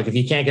I mean, look, if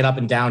you can't get up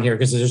and down here,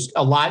 because there's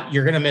a lot,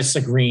 you're going to miss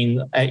the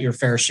green at your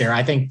fair share.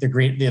 I think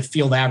the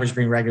field average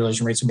green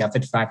regulation rate's going to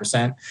be about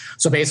 55%.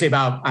 So basically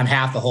about on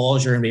half the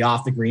holes, you're going to be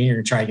off the green. You're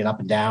going to try to get up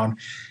and down.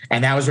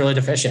 And that was really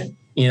deficient.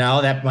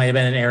 That might have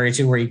been an area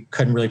too where he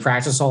couldn't really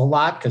practice a whole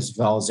lot because of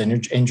all his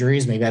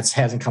injuries. Maybe that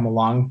hasn't come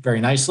along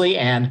very nicely.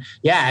 And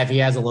yeah, if he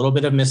has a little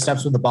bit of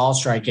missteps with the ball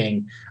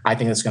striking, I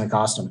think it's going to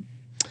cost him.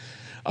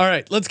 All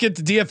right, let's get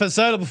to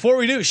DFS idle. Before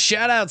we do,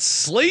 shout out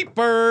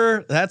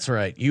Sleeper. That's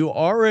right. You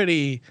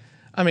already,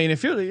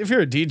 if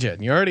you're a DJ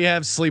and you already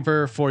have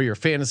Sleeper for your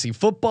fantasy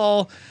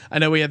football. I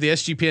know we have the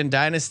SGPN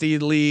Dynasty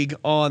League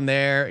on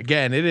there.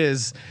 Again, it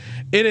is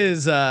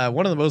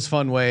one of the most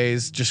fun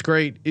ways. Just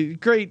great,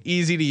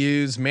 easy to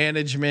use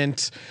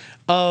management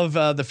of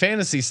the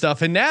fantasy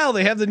stuff. And now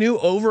they have the new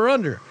over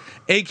under,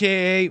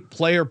 aka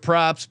player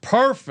props,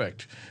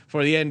 perfect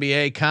for the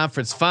NBA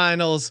conference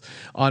finals.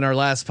 On our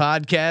last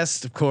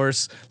podcast, of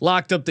course,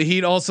 locked up the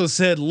Heat. Also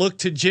said, look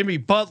to Jimmy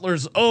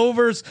Butler's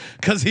overs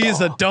because he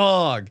is a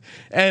dog.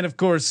 And of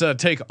course,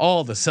 take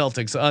all the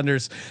Celtics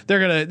unders.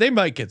 They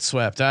might get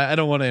swept. I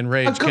don't want to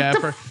enrage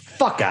Capper.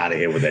 Fuck out of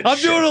here with that. I'm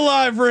doing a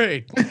live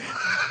read.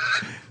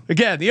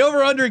 Again, the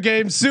over/under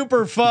game,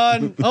 super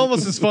fun,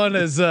 almost as fun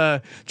as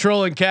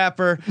trolling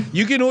Capper.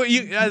 You can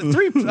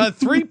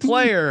three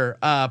player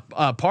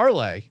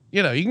parlay.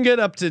 You can get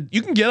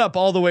up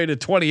all the way to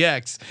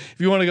 20x if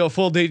you want to go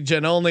full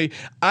DGen only.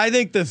 I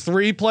think the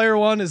 3-player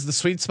one is the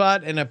sweet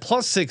spot, and at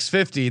plus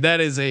 650, that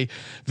is a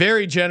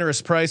very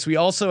generous price. We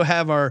also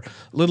have our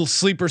little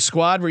sleeper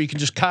squad where you can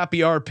just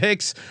copy our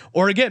picks,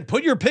 or again,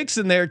 put your picks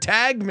in there,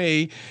 tag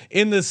me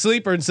in the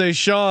sleeper and say,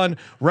 Sean,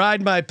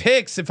 ride my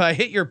picks. If I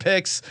hit your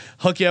picks,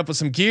 hook you up with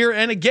some gear.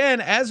 And again,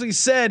 as we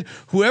said,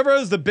 whoever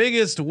has the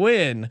biggest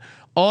win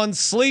on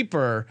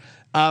sleeper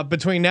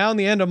between now and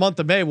the end of month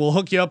of May, we'll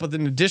hook you up with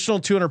an additional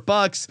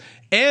 $200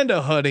 and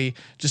a hoodie.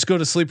 Just go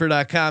to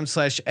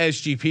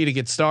sleeper.com/SGP to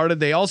get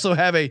started. They also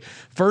have a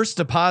first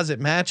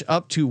deposit match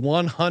up to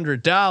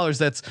 $100.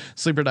 That's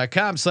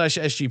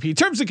sleeper.com/SGP.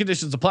 Terms and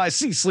conditions apply.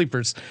 See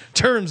Sleeper's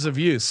terms of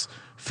use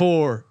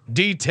for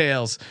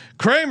details.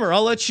 Kramer,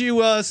 I'll let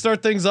you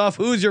start things off.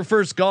 Who's your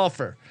first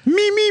golfer?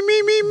 Me.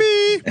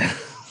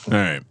 All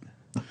right.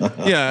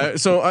 Yeah.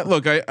 So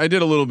I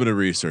did a little bit of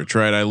research,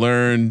 right? I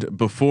learned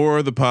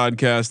before the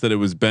podcast that it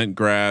was bent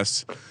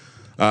grass.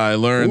 I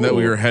learned that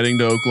we were heading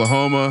to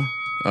Oklahoma,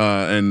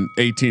 and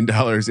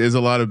 $18 is a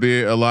lot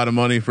of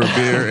money for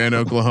beer in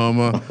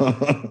Oklahoma.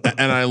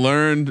 And I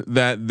learned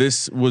that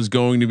this was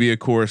going to be a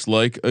course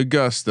like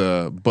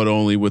Augusta, but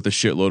only with a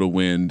shitload of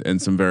wind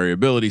and some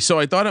variability. So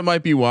I thought it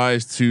might be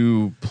wise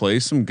to play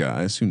some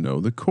guys who know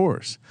the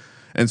course.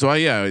 And so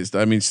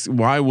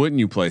why wouldn't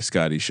you play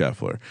Scotty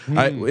Scheffler?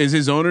 Is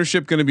his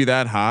ownership going to be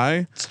that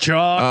high? It's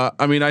chalk.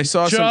 I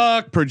saw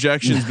some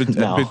projections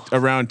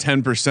around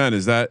 10%.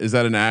 Is that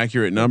an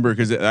accurate number?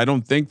 Because I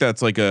don't think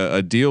that's like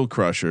a deal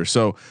crusher.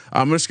 So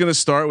I'm just going to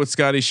start with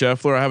Scotty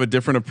Scheffler. I have a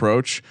different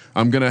approach.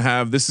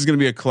 This is going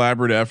to be a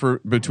collaborative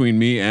effort between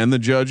me and the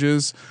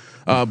judges.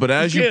 But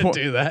as you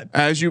do that,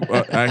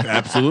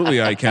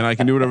 absolutely I can. I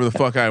can do whatever the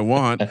fuck I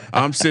want.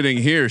 I'm sitting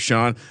here,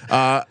 Sean.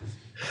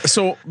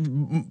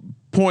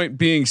 Point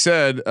being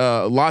said,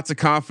 lots of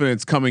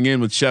confidence coming in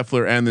with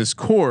Scheffler and this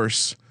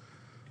course.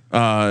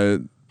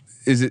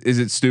 Is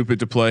it stupid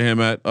to play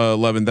him at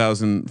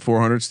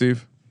 11,400,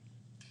 Steve?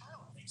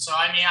 So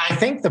I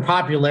think the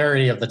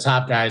popularity of the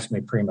top guys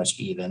may pretty much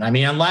even.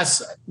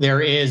 Unless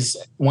there is,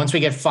 once we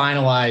get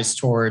finalized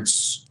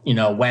towards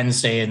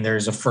Wednesday and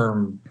there's a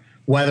firm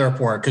weather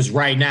report, because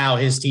right now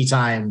his tee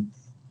time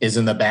is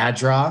in the bad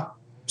draw,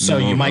 so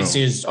you might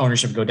see his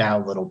ownership go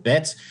down a little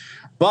bit.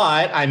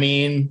 But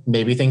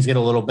maybe things get a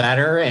little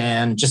better,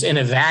 and just in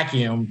a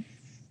vacuum,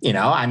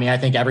 I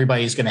think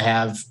everybody's going to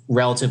have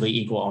relatively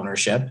equal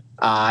ownership.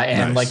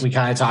 And nice. Like we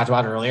kind of talked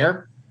about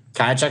earlier,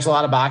 kind of checks a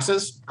lot of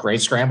boxes.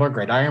 Great scrambler,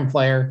 great iron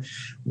player,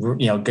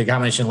 good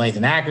combination length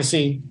and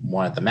accuracy,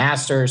 won at the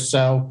Masters.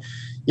 So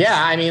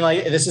yeah,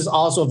 this is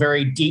also a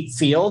very deep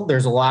field.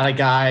 There's a lot of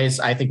guys.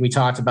 I think we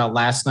talked about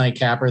last night,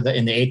 Capper, that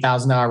in the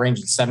 $8,000 range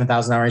and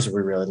 $7,000 range,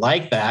 we really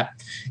like that.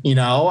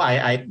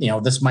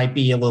 This might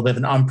be a little bit of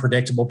an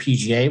unpredictable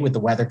PGA with the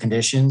weather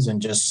conditions and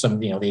just some,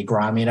 the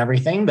agronomy and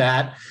everything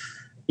that,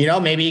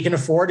 maybe you can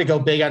afford to go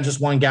big on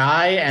just one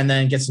guy and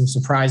then get some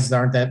surprises that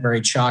aren't that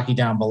very chalky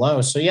down below.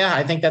 So yeah,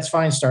 I think that's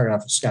fine. Starting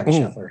off with Scotty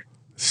Scheffler.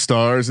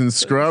 Stars and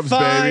scrubs,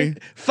 baby.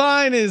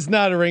 Fine is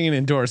not a ringing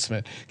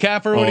endorsement.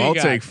 Capper, what do you I'll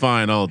got? take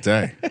fine all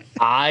day.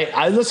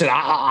 I listen.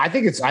 I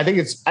think it's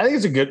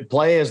a good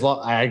play. As long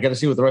I got to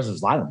see what the rest of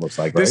his lineup looks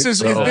like. Right?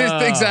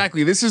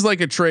 Exactly. This is like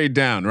a trade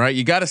down, right?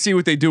 You got to see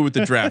what they do with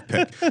the draft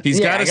pick.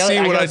 He's got to see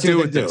what I do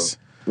with this.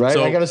 Right,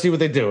 So, I got to see what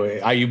they do.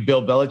 Are you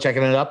Bill Belichick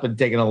it up and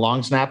taking a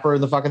long snapper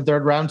in the fucking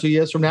third round 2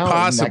 years from now?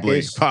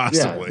 Possibly.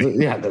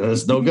 Yeah,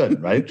 that's no good,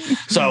 right?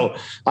 So,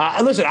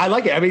 listen, I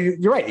like it. I mean,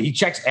 you're right. He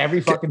checks every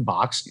fucking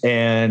box,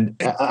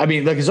 and I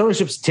mean, like his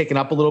ownership's ticking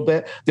up a little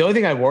bit. The only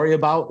thing I worry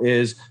about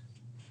is,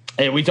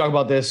 and we talk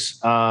about this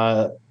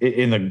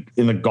in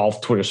the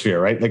golf Twitter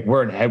sphere, right? Like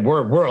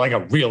we're like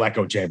a real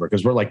echo chamber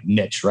because we're like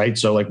niche, right?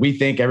 So like we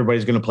think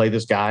everybody's going to play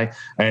this guy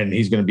and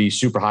he's going to be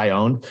super high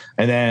owned,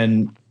 and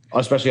then,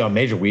 especially on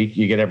major week,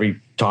 you get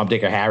every Tom,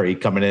 Dick, or Harry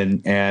coming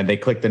in and they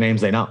click the names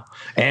they know.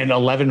 And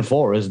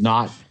 11-4 is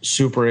not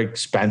super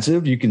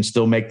expensive. You can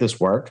still make this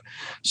work.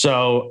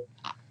 So,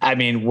 I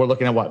mean, we're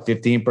looking at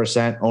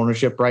 15%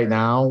 ownership right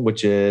now,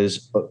 which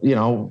is,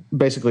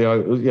 basically,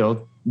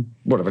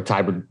 whatever,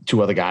 tied with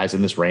two other guys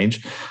in this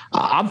range.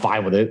 I'm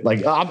fine with it.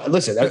 Like,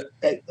 listen,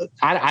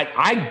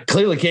 I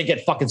clearly can't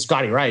get fucking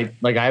Scotty right.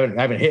 Like I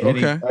haven't hit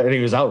any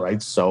of his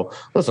outrights. So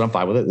listen, I'm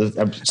fine with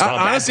it.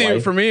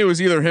 Honestly, for me, it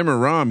was either him or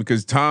Rahm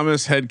because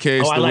Thomas head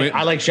case. I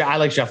like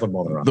Scheffler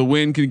more than Rahm. The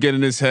wind can get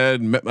in his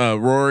head.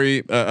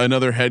 Rory,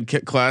 another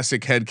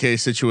classic head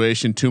case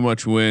situation. Too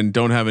much wind.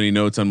 Don't have any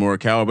notes on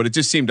Morikawa, but it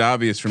just seemed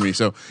obvious for me.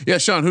 So yeah,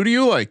 Sean, who do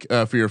you like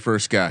for your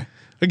first guy?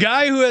 A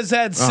guy who has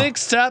had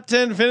 6 top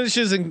 10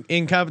 finishes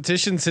in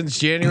competition since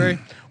January,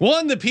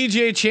 won the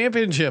PGA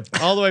Championship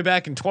all the way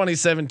back in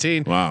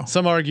 2017. Wow.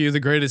 Some argue the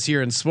greatest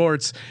year in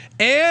sports.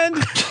 And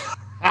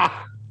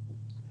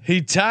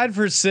he tied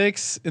for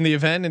 6 in the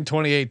event in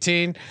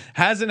 2018.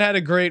 Hasn't had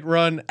a great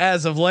run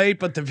as of late,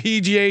 but the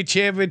PGA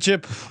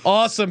Championship,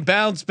 awesome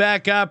bounce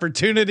back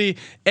opportunity.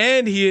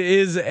 And he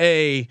is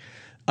a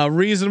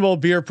reasonable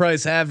beer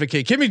price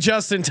advocate. Give me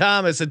Justin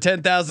Thomas at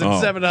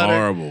 10,700.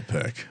 Horrible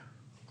pick.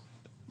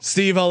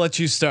 Steve, I'll let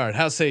you start.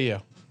 How say you? I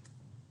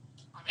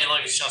mean, look,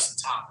 it's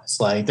Justin Thomas.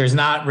 Like, there's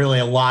not really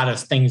a lot of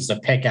things to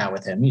pick out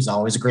with him. He's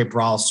always a great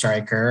brawl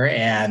striker.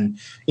 And,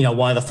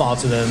 one of the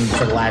faults of him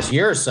for the last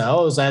year or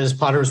so is that his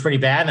putter was pretty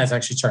bad, and that's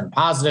actually turned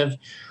positive.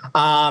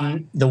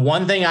 The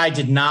one thing I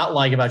did not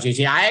like about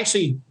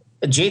JT,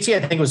 JT,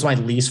 I think, was my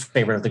least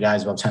favorite of the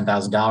guys above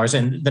 $10,000.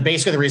 And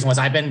basically the reason was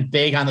I've been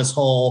big on this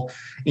whole,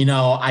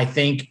 I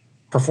think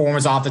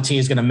performance off the tee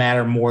is going to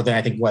matter more than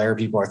I think what other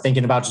people are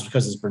thinking about just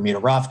because it's Bermuda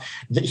rough.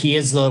 He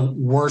is the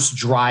worst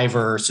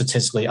driver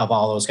statistically of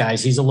all those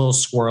guys. He's a little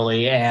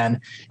squirrely. And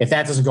if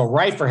that doesn't go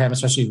right for him,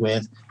 especially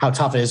with how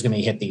tough it is going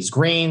to hit these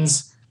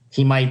greens,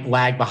 he might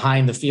lag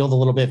behind the field a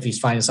little bit if he's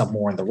finding himself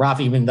more in the rough,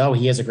 even though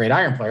he is a great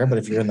iron player. But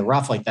if you're in the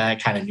rough like that,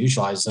 it kind of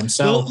neutralizes him.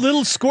 So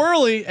little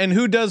squirrely, and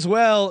who does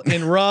well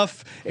in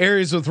rough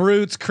areas with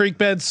roots, creek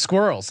beds,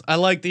 squirrels. I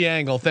like the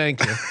angle. Thank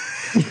you.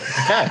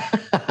 Okay.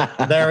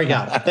 There we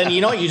go. Then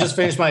you know what? You just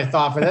finished my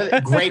thought for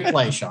that. Great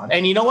play, Sean.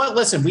 And you know what?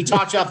 Listen, we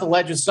talked you off the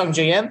ledge with Sung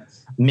JM.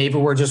 Maybe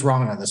we're just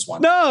wrong on this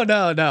one. No.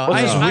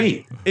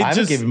 I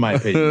haven't given my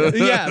opinion.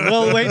 Yeah.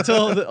 Well, wait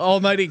till the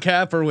almighty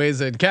Capper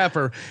weighs in.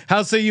 Capper,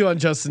 how say you on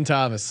Justin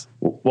Thomas?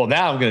 Well,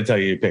 now I'm going to tell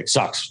you your pick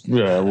sucks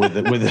with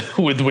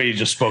the way you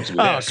just spoke to me.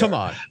 Oh, come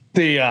on.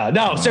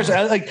 No,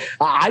 seriously,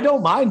 I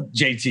don't mind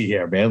JT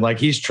here, man. Like,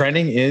 he's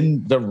trending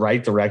in the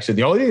right direction.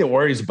 The only thing that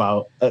worries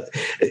about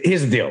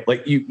here's the deal.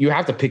 Like, you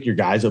have to pick your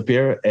guys up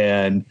here,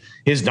 and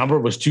his number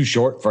was too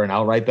short for an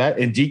outright bet.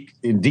 In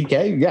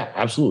DK, yeah,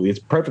 absolutely, it's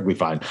perfectly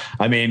fine.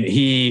 I mean,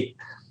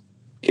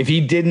 if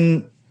he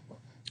didn't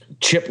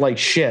chip like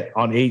shit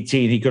on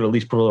 18, he could at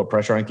least put a little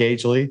pressure on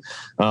KH Lee.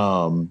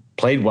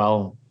 Played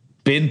well,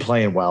 been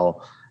playing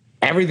well.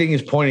 Everything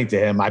is pointing to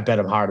him. I bet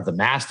him hard at the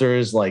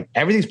Masters. Like,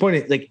 everything's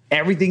pointing. Like,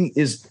 everything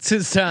is it's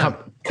his time.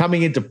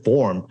 Coming into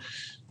form,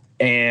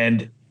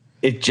 and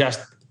it's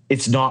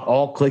not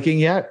all clicking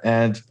yet.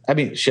 And I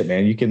mean, shit,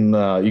 man, you can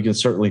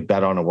certainly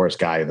bet on a worse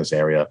guy in this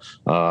area.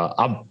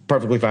 I'm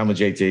perfectly fine with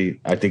JT.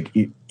 I think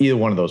either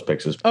one of those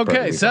picks is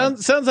okay.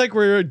 Sounds like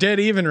we're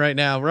dead even right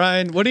now.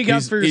 Ryan, what do you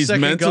got for your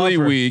second golfer? He's mentally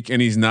weak,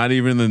 and he's not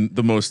even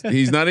the most.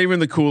 He's not even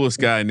the coolest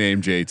guy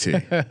named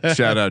JT.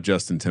 Shout out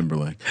Justin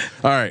Timberlake.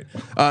 All right,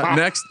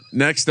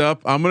 next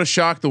up, I'm gonna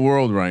shock the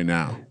world right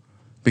now.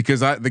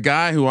 Because the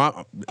guy who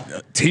I'm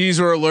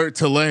teaser alert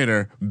to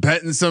later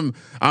betting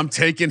I'm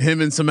taking him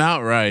in some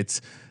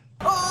outrights.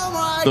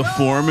 The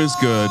form is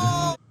good.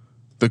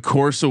 The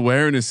course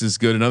awareness is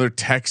good. Another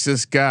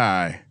Texas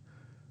guy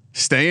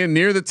staying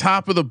near the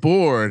top of the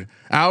board.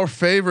 Our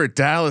favorite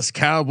Dallas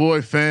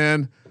Cowboy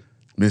fan,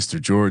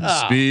 Mr. Jordan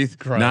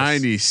Spieth,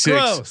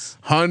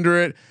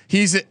 9,600.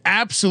 He's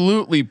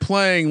absolutely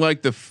playing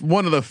like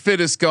one of the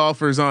fittest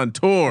golfers on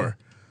tour.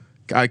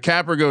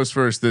 Capper goes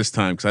first this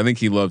time because I think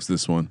he loves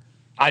this one.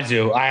 I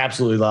do. I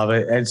absolutely love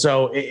it. And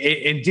so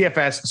in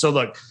DFS, so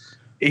look,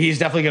 he's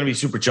definitely going to be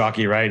super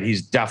chalky, right?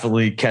 He's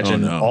definitely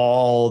catching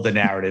all the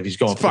narrative. He's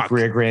going for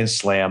career grand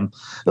slam.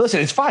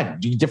 Listen, it's fine.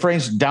 You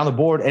differentiate down the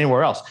board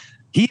anywhere else.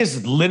 he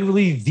is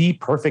literally the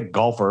perfect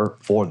golfer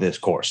for this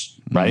course,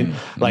 right?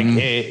 Like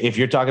if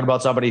you're talking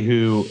about somebody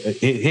who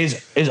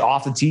his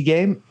off the tee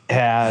game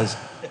has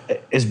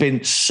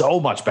been so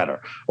much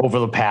better over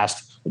the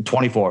past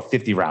 24,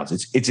 50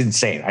 rounds. It's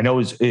insane. I know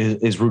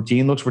his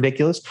routine looks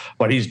ridiculous,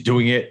 but he's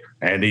doing it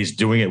and he's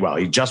doing it well.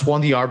 He just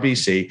won the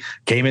RBC,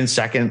 came in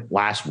second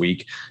last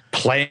week,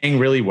 playing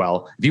really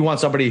well. If you want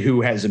somebody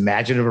who has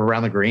imaginative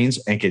around the greens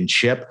and can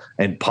chip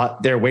and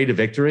putt their way to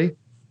victory,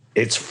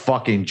 it's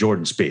fucking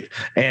Jordan Spieth.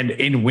 And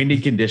in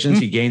windy conditions,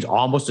 he gains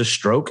almost a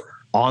stroke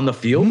on the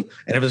field.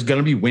 And if it's going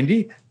to be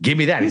windy, give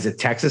me that. He's a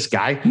Texas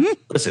guy.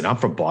 Listen, I'm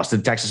from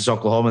Boston, Texas,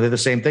 Oklahoma. They're the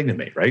same thing to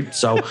me, right?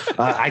 So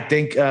I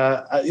think,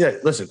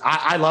 listen,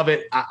 I love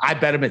it. I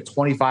bet him at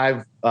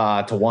 25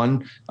 to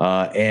 1.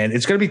 And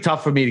it's going to be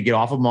tough for me to get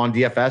off of him on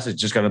DFS. It's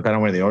just going to depend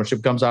on where the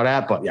ownership comes out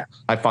at. But yeah,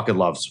 I love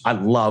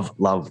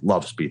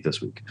Spieth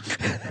this week.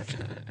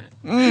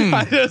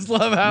 I just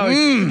love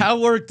how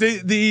worked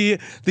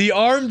the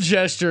arm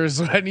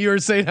gestures when you were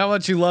saying how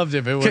much you loved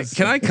him. It was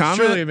can I comment?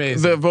 Truly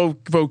amazing. The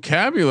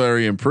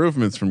vocabulary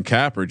improvements from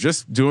Capper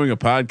just doing a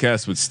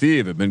podcast with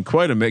Steve have been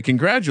quite amazing.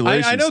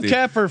 Congratulations! I know Steve.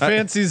 Capper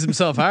fancies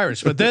himself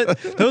Irish, but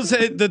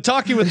the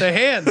talking with the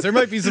hands, there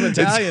might be some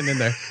Italian in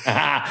there.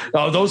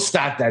 Oh, don't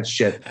stop that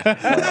shit.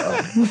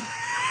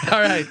 All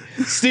right,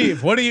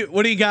 Steve, what do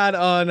you got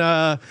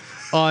on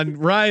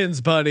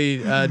Ryan's buddy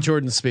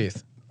Jordan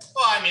Spieth?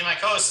 Well, I mean, my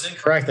co-host is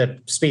incorrect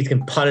that Spieth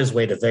can putt his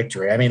way to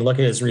victory. I mean, look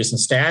at his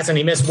recent stats, and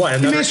he missed what?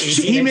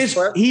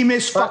 He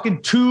missed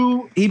fucking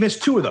two. He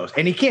missed 2 of those,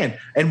 and he can.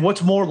 And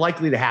what's more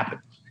likely to happen?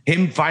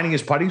 Him finding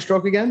his putting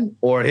stroke again,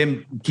 or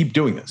him keep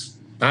doing this?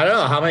 I don't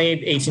know. How many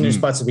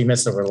 18-inch putts have he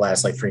missed over the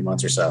last 3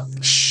 months or so?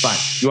 Fine.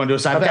 You want to do a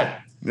side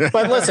bet?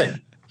 But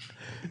listen.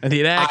 I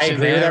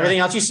agree with everything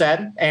else you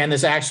said, and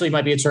this actually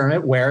might be a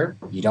tournament where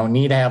you don't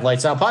need to have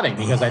lights out putting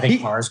because I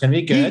think par is going to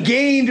be good. He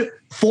gained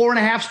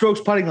 4.5 strokes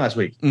putting last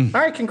week. All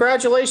right,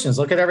 congratulations!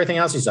 Look at everything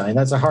else he's done.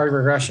 That's a hard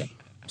regression.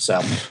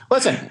 So,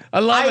 listen,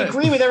 I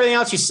agree with everything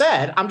else you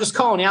said. I'm just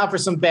calling you out for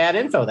some bad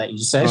info that you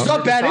said. It's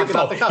not bad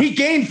info. He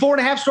gained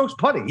 4.5 strokes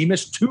putting. He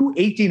missed 2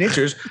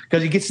 18-inchers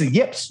because he gets the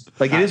yips.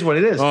 Like, it is what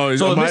it is. So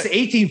he'll miss the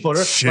 18-footer,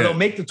 but he'll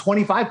make the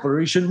 25-footer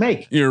he shouldn't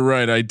make. You're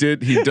right. I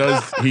did. He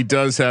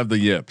does have the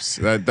yips.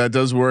 That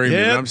does worry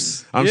me. I'm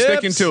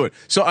sticking to it.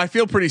 So I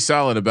feel pretty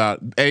solid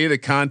about the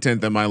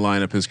content that my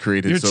lineup has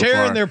created. You're so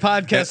tearing far. their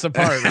podcasts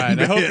apart, Ryan.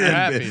 I hope you're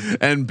happy.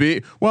 And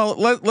B, well,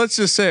 let's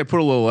just say I put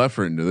a little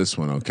effort into this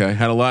one. Okay,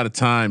 had a lot of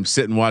time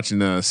sitting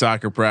watching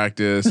soccer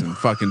practice and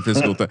fucking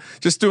physical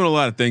just doing a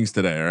lot of things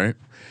today. All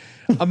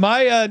right.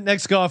 My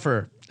next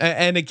golfer,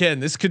 and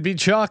again, this could be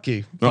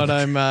chalky, but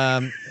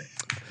I'm.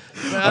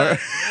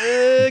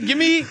 Give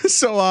me.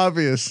 So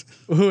obvious.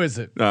 Who is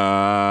it?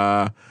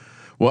 Well,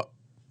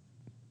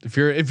 if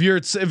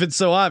it's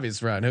so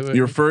obvious, Ryan.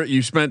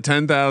 You spent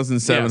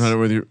 10,700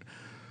 with your.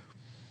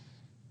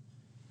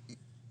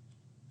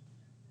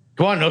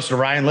 Come on, Noster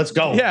Ryan. Let's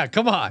go. Yeah,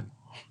 come on.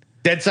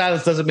 Dead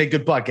silence doesn't make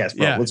good podcasts,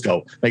 bro. Yeah. Let's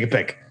go. Make a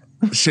pick.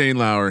 Shane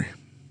Lowry.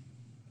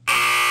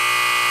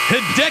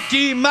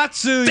 Hideki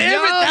Matsuyama.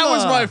 Damn it! That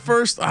was my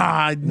first.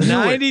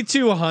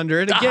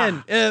 9,200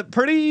 again.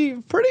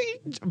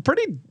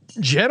 Pretty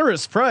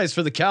generous price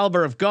for the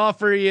caliber of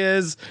golfer he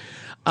is.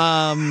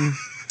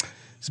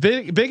 His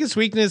biggest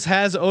weakness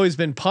has always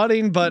been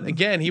putting, but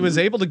again, he was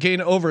able to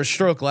gain over a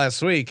stroke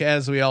last week,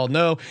 as we all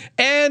know,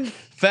 and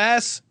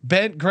fast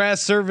bent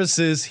grass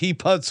surfaces he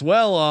putts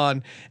well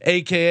on,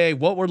 aka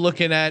what we're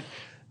looking at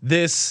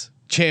this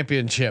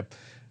championship.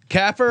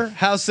 Capper,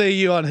 how say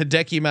you on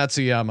Hideki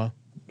Matsuyama?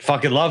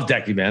 Fucking love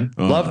Decky, man.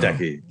 Love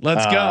Decky.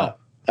 Let's go.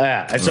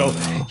 Yeah, and so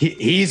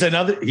he is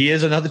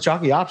another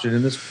chalky option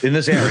in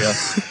this area.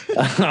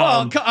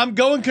 Well, I'm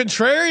going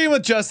contrarian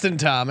with Justin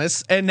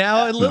Thomas, and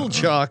now a little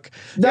chalk.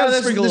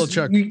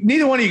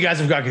 Neither one of you guys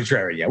have got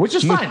contrarian yet, which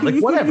is fine.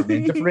 Like whatever,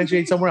 man.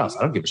 Differentiate somewhere else.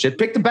 I don't give a shit.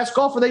 Pick the best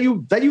golfer that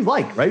you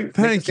like, right?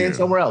 Thank you.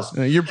 Somewhere else.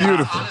 You're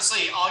beautiful.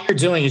 Honestly, all you're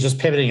doing is just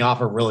pivoting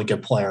off a really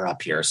good player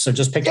up here. So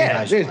just pick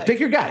pick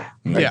your guy.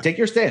 Right? Yeah. Take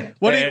your stand.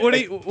 What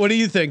do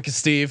you think,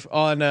 Steve,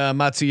 on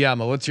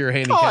Matsuyama? What's your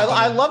handicap?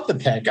 I love the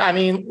pick. I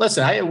mean,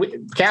 listen,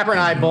 Capper and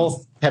I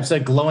both have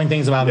said glowing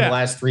things about him in the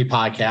last 3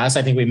 podcasts.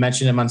 I think we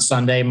mentioned him on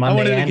Sunday,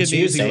 Monday, and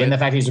Tuesday, and the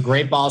fact he's a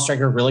great ball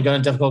striker, really good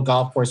on difficult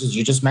golf courses.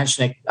 You just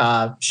mentioned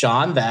it,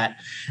 Sean, that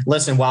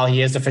listen, while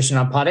he is deficient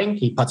on putting,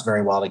 he putts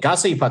very well at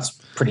Augusta. He putts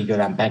pretty good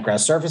on bent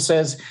grass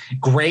surfaces.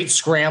 Great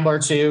scrambler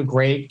too.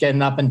 Great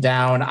getting up and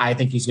down. I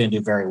think he's going to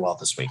do very well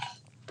this week.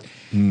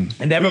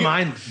 And never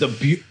mind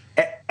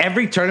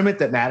every tournament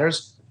that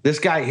matters. This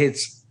guy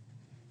hits.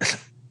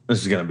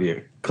 This is going to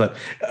be clip.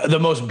 The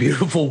most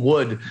beautiful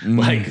wood,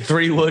 like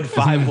 3 wood,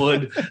 5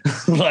 wood.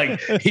 Like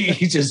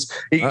he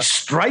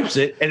stripes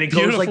it and it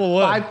goes like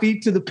wood. 5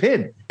 feet to the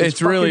pin.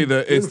 It's really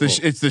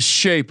it's the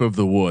shape of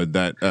the wood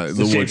that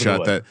the wood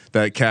shot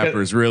that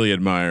Capper is really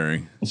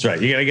admiring. That's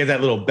right. You got to get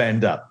that little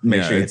bend up.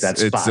 Make sure you hit that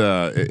spot.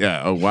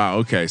 Oh wow.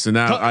 Okay. So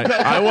now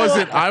I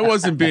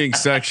wasn't being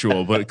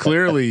sexual, but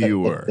clearly you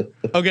were.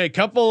 Okay,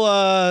 couple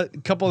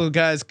of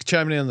guys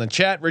chiming in the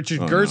chat.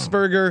 Richard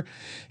Gersberger,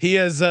 he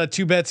has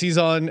 2 bets. He's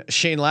on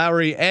Shane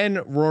Lowry and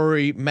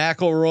Rory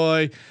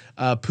McIlroy.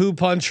 Poo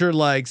Puncher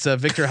likes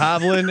Victor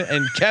Hovland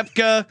and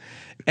Koepka,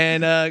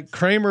 and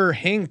Kramer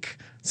Hink.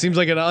 Seems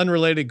like an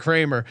unrelated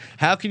Kramer.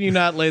 How can you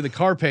not lay the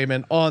car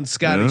payment on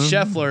Scotty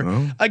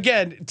Scheffler?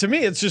 Again, to me,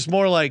 it's just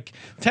more like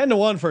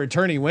 10-1 for a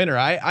tourney winner.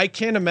 I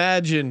can't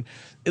imagine,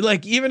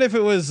 like, even if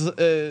it was,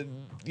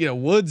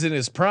 Woods in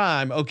his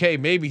prime, okay,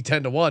 maybe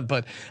 10-1,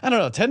 but I don't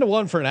know,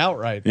 10-1 for an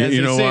outright. As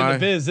you know say why? in the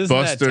biz, isn't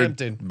that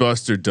tempting?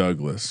 Buster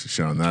Douglas,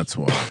 Sean. That's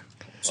why.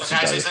 So can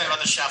I say something about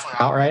the Scheffler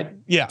outright?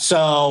 Yeah.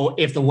 So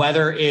if the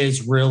weather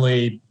is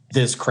really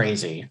this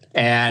crazy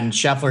and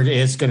Scheffler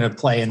is going to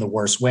play in the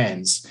worst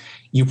winds,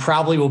 you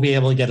probably will be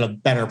able to get a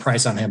better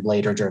price on him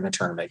later during the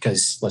tournament.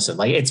 Because listen,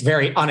 like, it's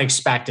very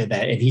unexpected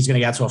that if he's going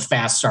to get to a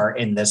fast start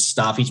in this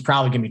stuff, he's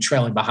probably going to be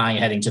trailing behind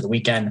heading to the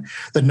weekend.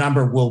 The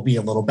number will be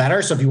a little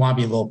better. So if you want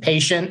to be a little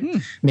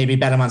patient, maybe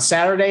bet him on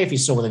Saturday. If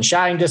he's still within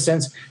shouting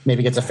distance,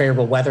 maybe gets a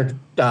favorable weather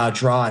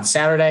draw on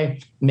Saturday.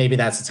 Maybe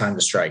that's the time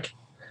to strike.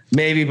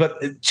 Maybe,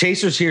 but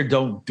chasers here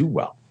don't do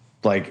well.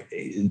 Like,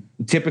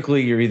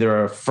 typically you're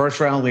either a first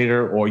round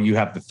leader or you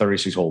have the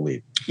 36-hole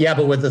lead. Yeah,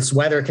 but with this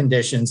weather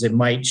conditions, it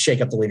might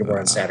shake up the leaderboard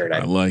on Saturday.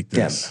 I like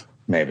this.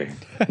 Yeah,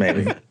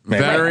 maybe.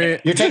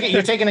 You're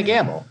taking a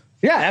gamble.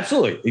 Yeah,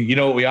 absolutely. You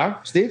know what we are,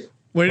 Steve?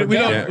 We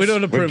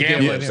don't approve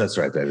gambling. That's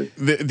right, baby.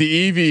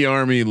 The EV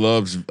army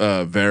loves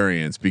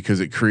variance because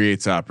it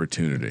creates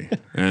opportunity,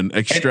 and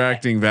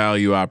extracting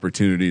value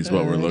opportunity is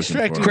what we're looking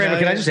for. Kramer,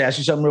 can I just ask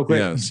you something real quick?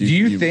 Yes, Do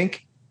you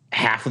think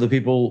half of the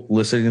people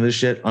listening to this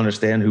shit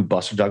understand who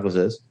Buster Douglas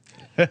is?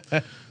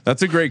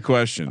 That's a great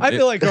question. I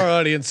feel like our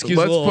audience skews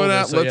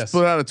let's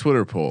put out a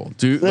Twitter poll.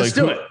 Do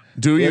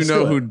you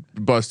know who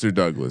Buster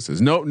Douglas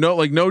is? No,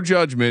 no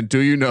judgment. Do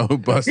you know who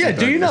Buster Douglas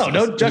is? Yeah, do you know?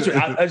 No judgment.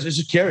 I was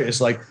just curious.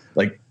 Like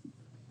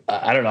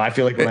I don't know. I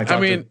feel like when I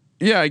talk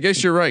yeah, I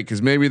guess you're right, because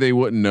maybe they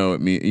wouldn't know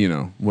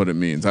what it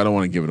means. I don't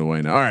want to give it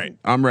away now. All right,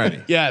 I'm ready.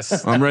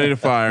 Yes, I'm ready to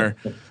fire.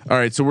 All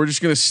right, so we're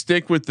just gonna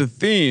stick with the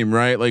theme,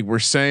 right? Like we're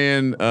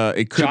saying,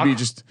 it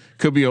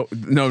could be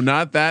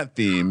not that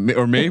theme,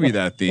 or maybe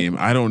that theme.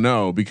 I don't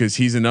know, because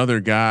he's another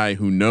guy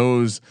who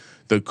knows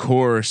the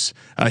course.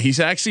 He's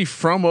actually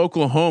from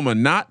Oklahoma,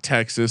 not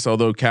Texas,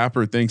 although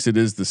Capper thinks it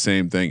is the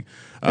same thing.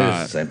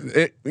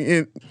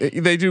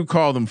 They do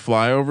call them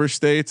flyover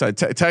states.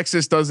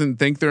 Texas doesn't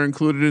think they're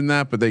included in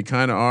that, but they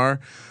kind of are.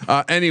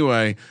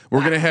 Anyway, we're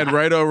going to head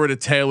right over to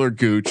Taylor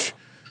Gooch.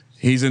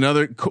 He's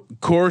another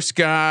course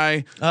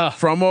guy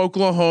from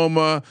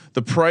Oklahoma.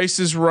 The price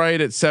is right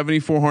at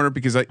 7,400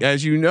 because,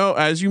 as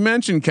you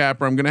mentioned,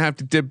 Capper, I'm going to have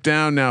to dip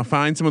down now,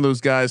 find some of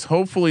those guys,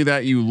 hopefully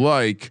that you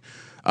like.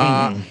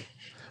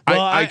 Well,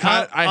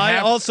 I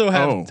also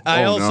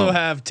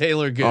have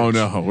Taylor Gooch. Oh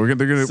no, they're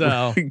gonna. So,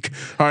 all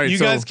right, you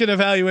guys can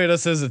evaluate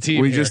us as a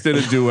team. We just did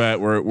a duet.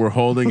 We're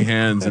holding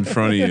hands in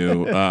front of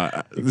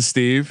you,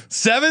 Steve.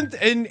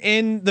 7th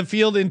in the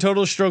field in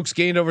total strokes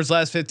gained over his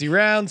last 50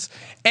 rounds,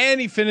 and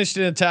he finished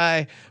in a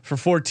tie for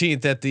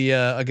 14th at the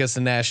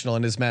the National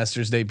in his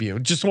Masters debut.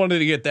 Just wanted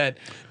to get that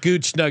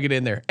Gooch nugget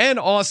in there. And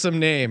awesome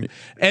name,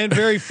 and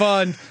very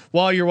fun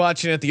while you're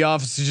watching at the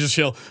office to just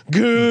yell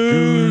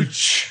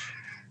Gooch.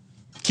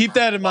 Keep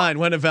that in mind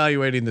when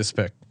evaluating this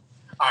pick.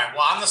 All right.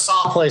 Well, I'm the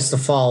solid place to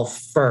fall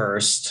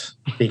first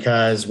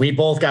because we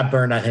both got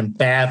burned on him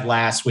bad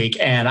last week.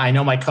 And I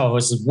know my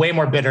co-host is way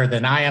more bitter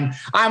than I am.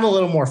 I'm a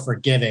little more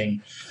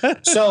forgiving.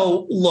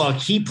 So look,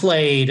 he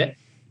played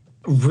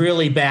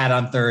really bad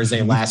on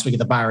Thursday last week at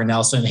the Byron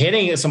Nelson,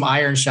 hitting some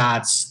iron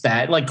shots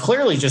that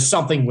clearly just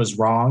something was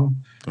wrong.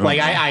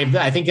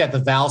 I think at the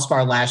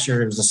Valspar last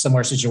year, it was a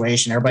similar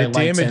situation. Everybody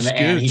liked him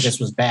and he just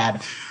was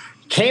bad.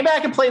 Came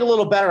back and played a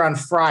little better on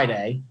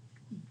Friday,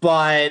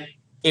 but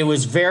it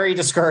was very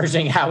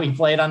discouraging how he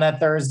played on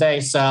that Thursday.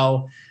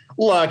 So,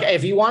 look,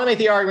 if you want to make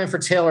the argument for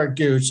Taylor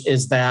Gooch,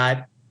 is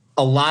that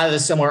a lot of the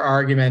similar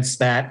arguments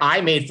that I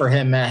made for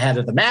him ahead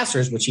of the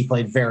Masters, which he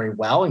played very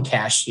well and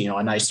cashed,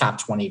 a nice top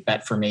 20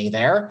 bet for me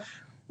there,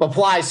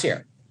 applies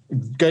here.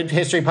 Good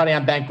history putting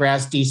on bent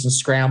grass, decent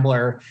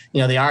scrambler.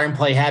 The iron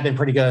play had been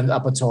pretty good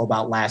up until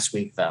about last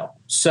week, though.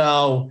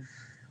 So,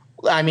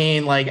 I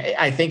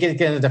think it's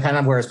going to depend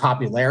on where his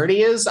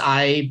popularity is.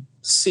 I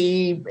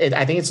see it.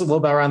 I think it's a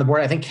little bit around the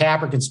board. I think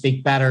Capper can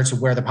speak better to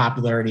where the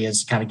popularity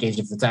is, kind of gauge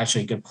if it's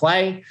actually a good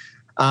play.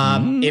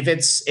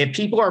 If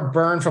people are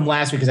burned from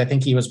last week, because I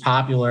think he was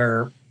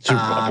popular,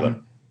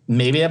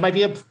 maybe that might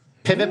be a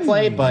pivot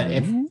play. But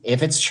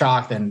if it's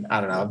chalk, then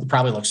I don't know.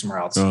 Probably look somewhere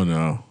else. Oh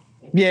no.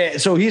 Yeah.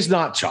 So he's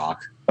not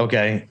chalk.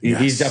 Okay.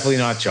 Yes. He's definitely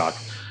not chalk.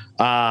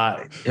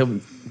 He'll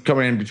be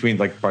coming in between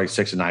like probably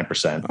 6 and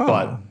 9%.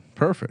 Oh,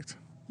 perfect.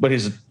 But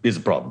here's a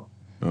problem.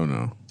 Oh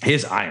no.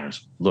 His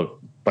irons look,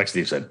 like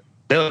Steve said,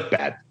 they look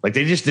bad. Like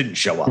they just didn't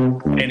show up.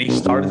 And he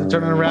started to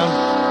turn it around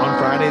on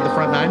Friday, the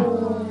front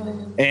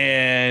nine,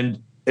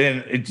 and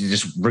it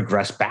just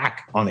regressed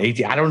back on the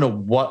 18. I don't know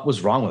what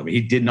was wrong with him.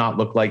 He did not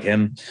look like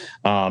him.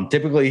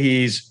 Typically,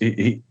 he's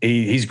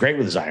great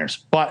with his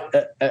irons.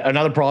 But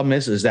another problem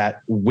is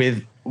that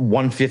with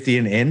 150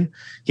 and in,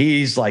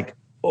 he's like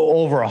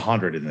over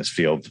 100 in this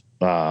field.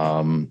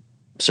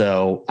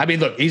 So, I mean,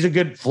 look, he's a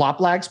good flop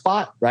lag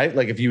spot, right?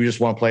 Like if you just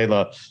want to play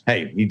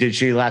hey, you did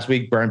shitty last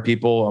week, burn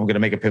people, I'm going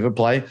to make a pivot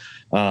play.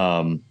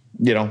 That's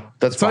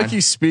it's fine. like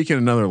he's speaking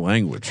another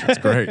language. It's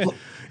great.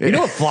 You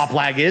know what flop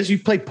lag is? You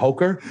play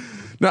poker.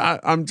 No,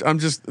 I'm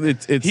just.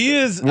 It's. He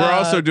is. We're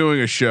also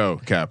doing a show,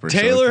 Capper.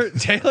 Taylor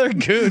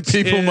Gooch.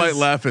 People might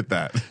laugh at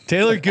that.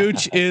 Taylor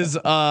Gooch is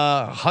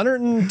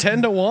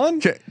 110 to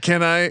 1.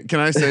 Can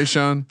I say,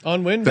 Sean,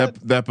 on win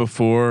that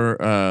before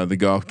the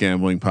golf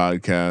gambling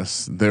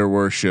podcast, there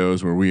were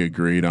shows where we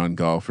agreed on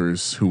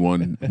golfers who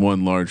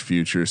won large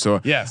future.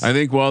 So yes, I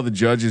think while the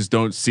judges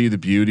don't see the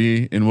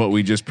beauty in what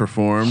we just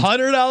performed,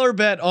 $100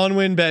 bet on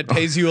win bet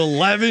pays you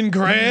 11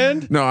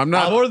 grand. No, I'm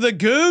not. For the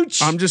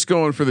Gooch, I'm just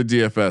going for the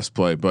DFS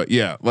play. But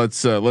yeah, let's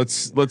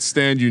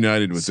stand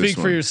united with this one.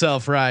 Speak for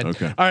yourself, Ryan.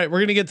 Okay. All right, we're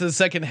gonna get to the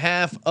second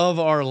half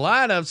of our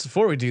lineups.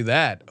 Before we do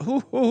that,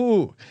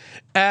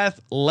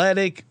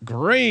 Athletic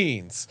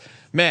Greens,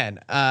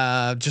 man.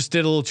 Just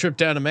did a little trip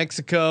down to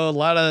Mexico. A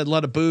lot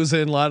of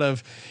boozing, a lot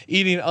of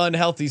eating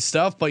unhealthy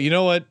stuff. But you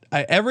know what?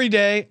 Every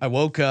day I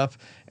woke up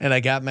and I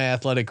got my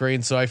Athletic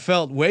Greens, so I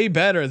felt way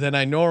better than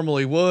I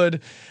normally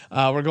would.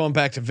 We're going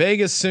back to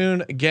Vegas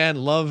soon. Again,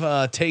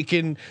 love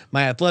taking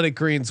my Athletic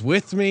Greens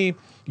with me.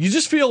 You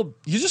just feel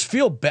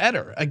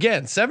better.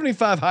 Again,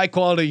 75 high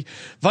quality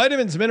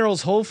vitamins,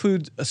 minerals, whole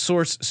food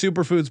source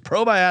superfoods,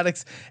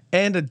 probiotics,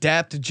 and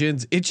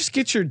adaptogens. It just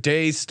gets your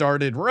day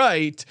started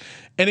right.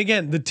 And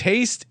again, the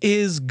taste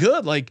is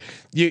good. Like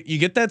you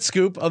get that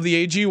scoop of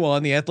the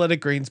AG1, the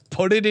Athletic Greens,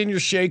 put it in your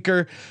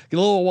shaker, get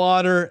a little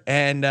water,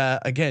 and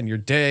again, your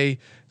day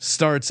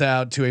starts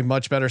out to a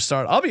much better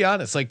start. I'll be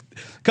honest, like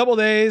a couple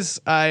days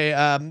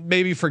I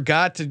maybe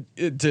forgot to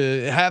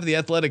have the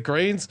Athletic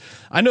Greens.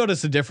 I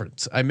noticed a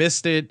difference. I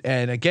missed it,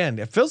 and again,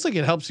 it feels like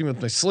it helps me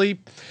with my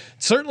sleep.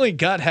 Certainly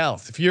gut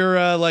health. If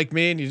you're like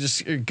me and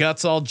your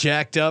gut's all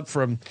jacked up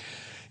from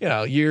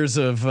years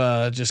of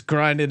just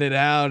grinding it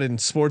out in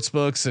sports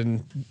books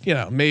and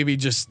maybe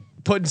just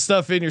putting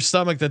stuff in your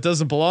stomach that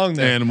doesn't belong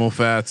there. Animal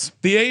fats.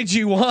 The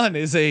AG1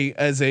 is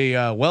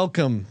a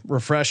welcome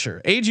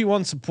refresher.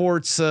 AG1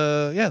 supports,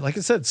 like I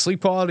said,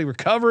 sleep quality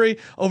recovery.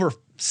 Over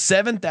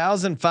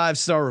 7,000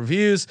 5-star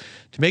reviews.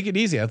 To make it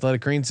easy,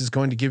 Athletic Greens is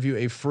going to give you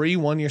a free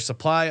 1-year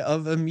supply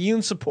of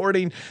immune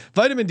supporting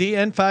vitamin D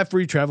and 5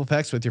 free travel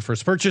packs with your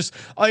first purchase.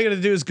 All you got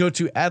to do is go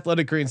to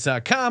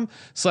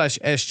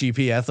athleticgreens.com/SGP,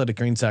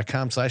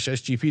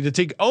 athleticgreens.com/SGP to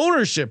take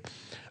ownership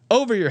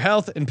over your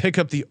health and pick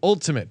up the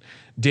ultimate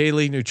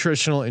daily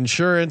nutritional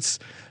insurance.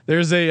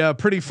 There's a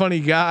pretty funny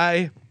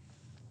guy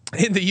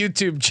in the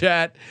YouTube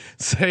chat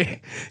say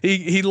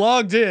he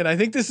logged in. I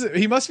think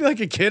he must be like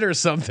a kid or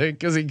something,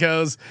 because he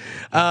goes,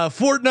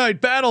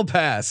 Fortnite Battle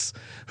Pass.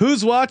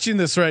 Who's watching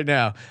this right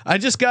now? I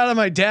just got on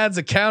my dad's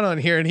account on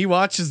here and he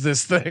watches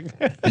this thing.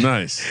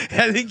 Nice.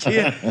 I think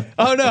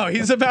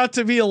he's about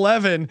to be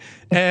 11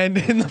 and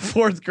in the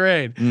 4th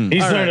grade.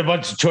 He's learned a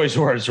bunch of choice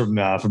words from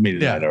me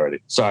tonight already.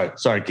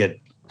 Sorry,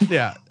 kid.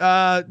 Yeah.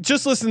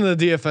 Just listen to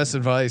the DFS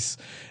advice.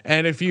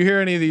 And if you hear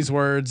any of these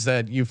words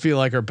that you feel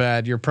like are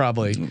bad, you're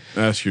probably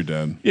ask your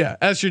dad. Yeah.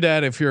 Ask your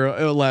dad if you're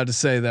allowed to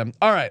say them.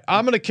 All right.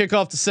 I'm going to kick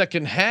off the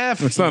second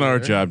half. It's not our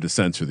job to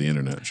censor the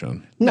internet,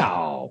 Sean.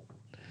 No.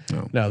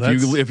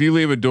 If you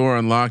leave a door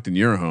unlocked in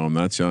your home,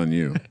 that's on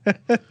you.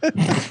 But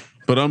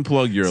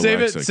unplug your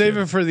Alexa. Save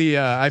it for the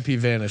IP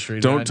Vanish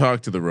read. Don't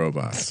talk to the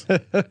robots.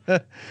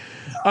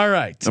 All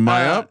right. Am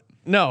I up?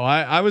 No,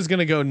 I was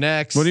gonna go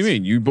next. What do you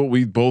mean?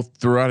 We both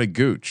threw out a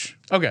Gooch.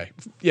 Okay.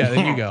 Yeah,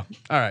 there you go.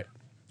 All right.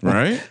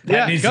 Right?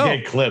 That needs to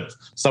get clipped.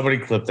 Somebody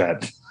clip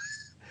that.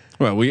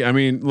 Well,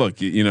 look,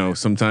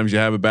 sometimes you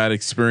have a bad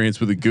experience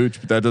with a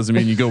Gooch, but that doesn't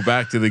mean you go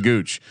back to the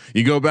Gooch.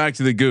 You go back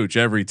to the Gooch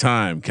every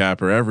time,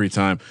 Capper, every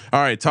time. All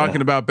right,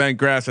 talking about bent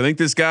grass. I think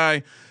this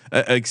guy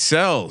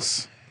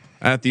excels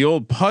at the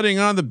old putting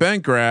on the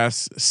bent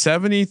grass.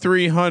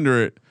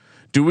 7,300.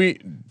 Do we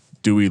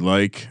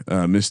like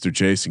Mr.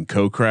 Jason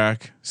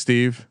Kokrak,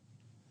 Steve?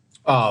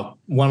 One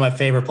of my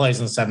favorite plays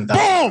in the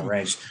 7,000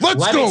 range. Let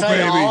me tell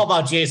you all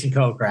about Jason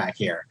Kokrak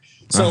here.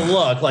 So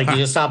look, you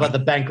just talk about the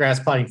bent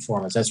grass putting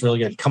performance. That's really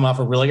good. Come off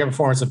a really good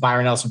performance of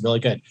Byron Nelson, really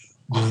good.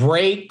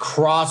 Great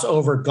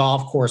crossover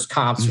golf course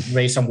comps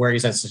based on where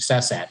he's had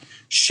success at.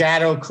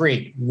 Shadow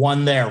Creek,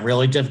 won there,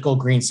 really difficult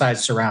greenside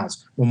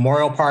surrounds.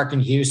 Memorial Park in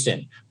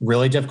Houston,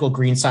 really difficult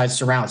greenside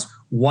surrounds.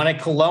 Won at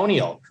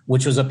Colonial,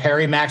 which was a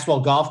Perry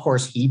Maxwell golf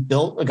course. He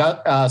built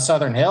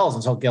Southern Hills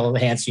until Gil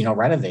Hansen,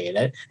 renovated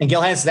it. And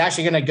Gil Hansen's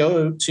actually going to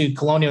go to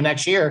Colonial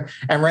next year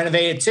and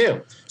renovate it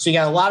too. So you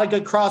got a lot of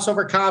good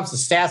crossover comps. The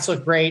stats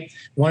look great.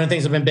 One of the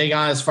things I've been big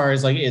on as far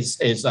as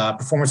is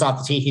performance off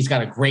the tee. He's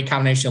got a great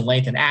combination of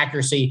length and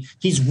accuracy.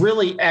 He's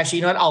really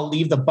actually, I'll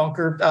leave the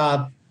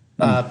bunker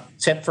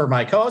tip for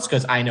my co-host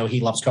because I know he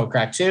loves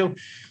Kokrak too.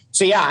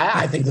 So yeah,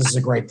 I think this is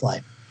a great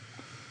play.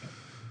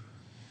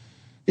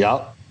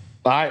 Yeah.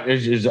 All right.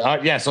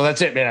 Yeah. So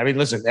that's it, man. I mean,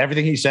 listen,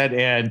 everything he said,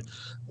 and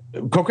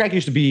Kokrak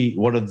used to be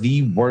one of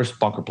the worst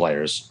bunker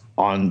players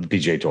on the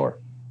PGA Tour.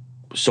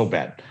 So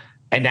bad.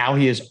 And now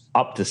he is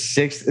up to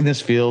 6th in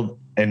this field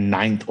and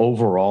 9th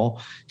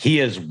overall. He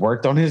has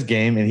worked on his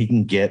game and he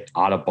can get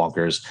out of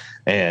bunkers.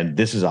 And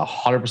this is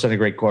 100% a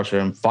great course for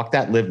him. Fuck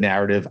that live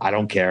narrative. I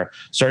don't care.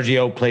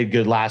 Sergio played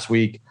good last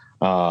week.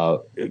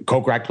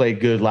 Kokrak played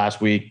good last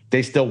week.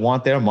 They still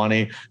want their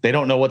money. They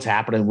don't know what's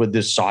happening with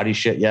this Saudi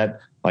shit yet.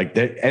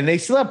 They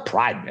still have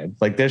pride, man.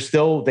 They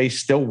still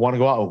want to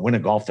go out and win a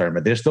golf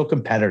tournament. They're still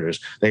competitors.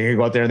 They can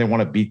go out there and they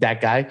want to beat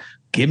that guy.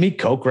 Give me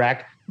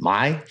Kokrak,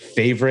 my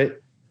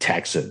favorite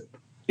Texan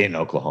in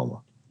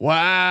Oklahoma.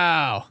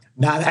 Wow.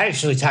 Not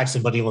actually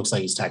Texan, but he looks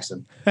like he's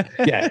Texan.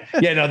 Yeah.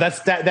 No,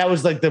 that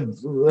was like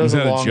was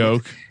that a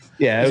joke?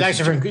 Yeah.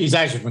 He's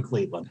actually from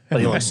Cleveland, but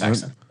he looks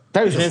Texan.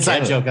 That was an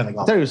inside joke on the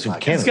golf. That was from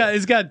Canada.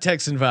 He's got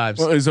Texan vibes.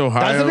 Well, is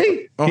Ohio? Doesn't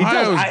he?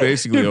 Ohio is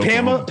basically Dude,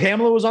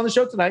 Pamela was on the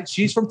show tonight.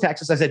 She's from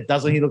Texas. I said,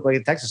 doesn't he look like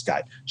a Texas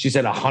guy? She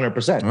said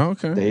 100%.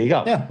 Okay. There you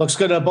go. Yeah, looks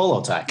good at a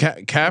bolo tie.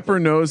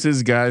 Capper knows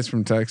his guys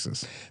from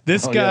Texas.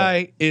 This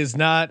guy is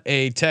not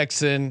a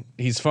Texan.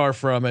 He's far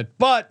from it.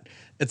 But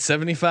at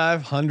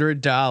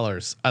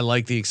 $7,500, I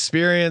like the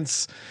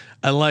experience.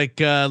 I like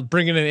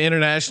bringing an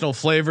international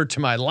flavor to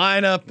my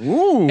lineup.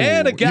 Ooh,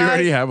 and a guy you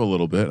already have a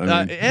little bit.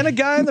 And a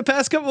guy in the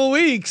past couple of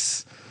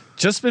weeks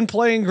just been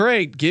playing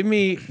great. Give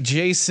me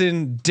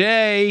Jason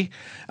Day.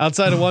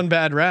 Outside of one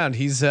bad round,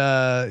 he's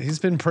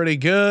been pretty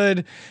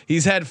good.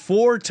 He's had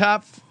 4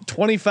 top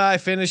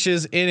 25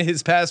 finishes in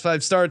his past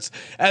 5 starts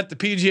at the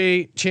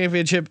PGA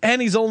Championship,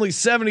 and he's only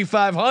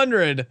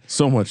 7,500.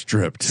 So much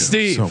drip, too.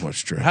 Steve, so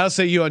much drip. How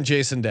say you on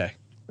Jason Day?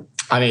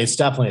 I mean, it's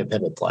definitely a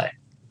pivot play.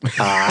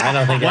 I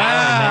don't think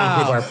many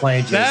people are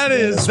playing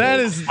Jason that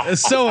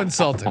is so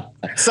insulting.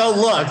 So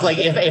look,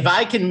 if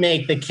I can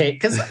make the case,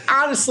 because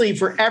honestly,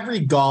 for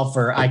every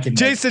golfer, I can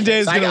Jason Day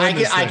is going to win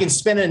this thing. I can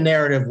spin a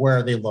narrative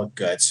where they look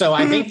good. So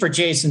I think for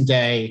Jason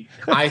Day,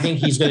 I think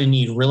he's going to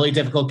need really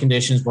difficult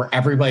conditions where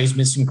everybody's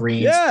missing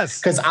greens.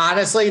 Yes, because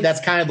honestly, that's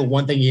kind of the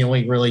one thing he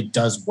really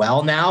does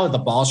well now. The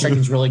ball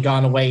striking's really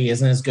gone away. He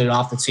isn't as good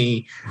off the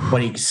tee,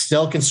 but he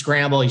still can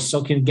scramble. He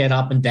still can get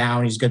up and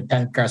down. He's a good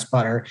pen crest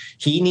putter.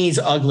 He needs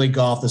ugly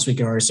golf this week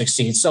in order to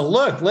succeed. So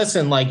look,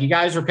 listen, you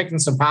guys were picking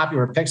some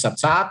popular picks up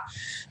top.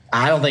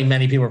 I don't think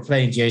many people are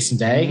playing Jason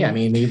Day. I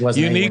mean, he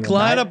wasn't unique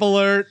lineup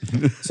alert.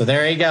 So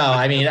there you go.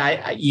 I mean,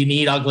 you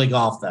need ugly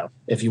golf though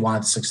if you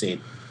want to succeed.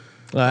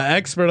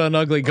 Expert on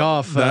ugly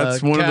golf.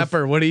 That's one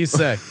Capper. What do you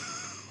say?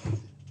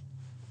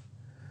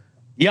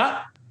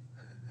 Yep.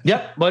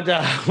 But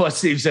what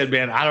Steve said,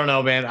 man, I don't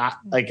know, man.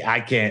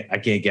 I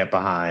can't get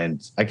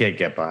behind. I can't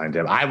get behind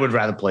him. I would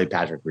rather play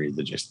Patrick Reed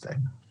than Jason Day.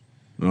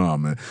 Oh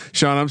man,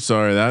 Sean, I'm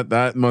sorry.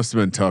 That must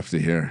have been tough to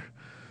hear.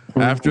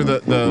 After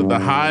the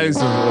highs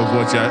of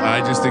what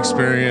I just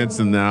experienced,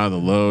 and now the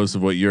lows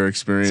of what you're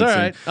experiencing. It's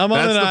all right. I'm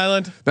on an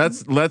island.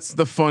 That's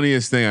the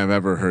funniest thing I've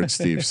ever heard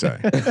Steve say.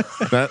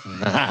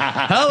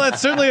 Hell,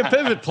 that's certainly a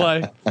pivot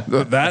play.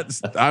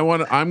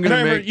 I'm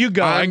gonna make you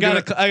go. I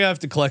have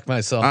to collect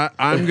myself.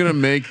 I'm gonna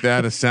make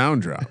that a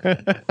sound drop.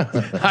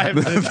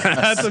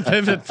 That's a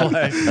pivot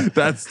play.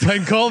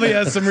 When Colby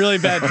has some really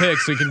bad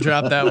picks, we can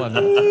drop that one.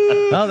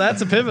 Oh,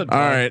 that's a pivot play.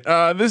 All right.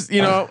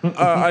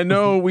 I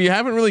know we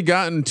haven't really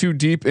gotten too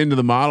deep into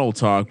the model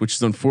talk, which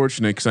is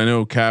unfortunate because I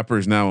know Capper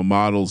is now a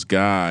models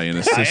guy and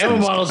a systems. I am a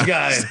models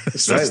guy.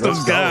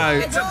 Systems guy.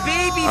 It's a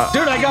baby.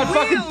 Dude, I got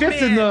fucking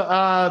 5th in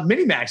the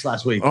mini max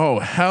last week. Oh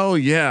hell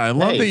yeah! I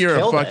love that you're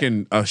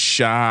a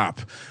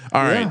shop.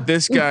 All right,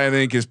 this guy I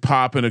think is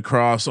popping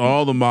across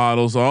all the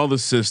models, all the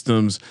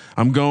systems.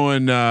 I'm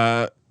going.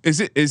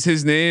 Is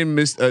his name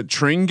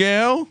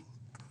Tringale?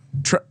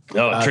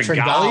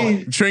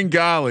 Tringali.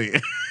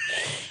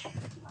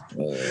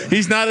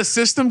 He's not a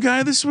system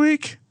guy this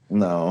week.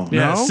 No.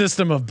 Yeah,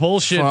 system of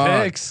bullshit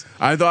picks.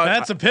 I thought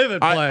that's a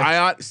pivot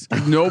play.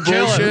 No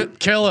bullshit.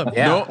 Kill him.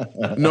 Yeah.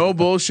 No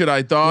bullshit.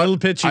 I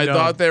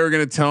thought they were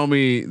going to tell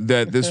me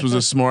that this was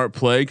a smart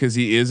play because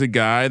he is a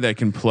guy that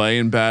can play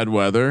in bad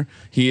weather.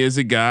 He is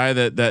a guy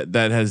that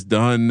has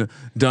done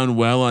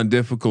well on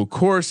difficult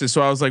courses.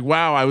 So I was like,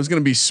 wow, I was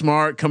going to be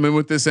smart, come in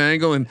with this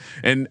angle, and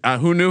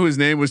who knew his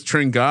name was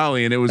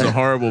Tringali, and it was a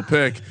horrible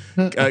pick.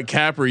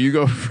 Capper, you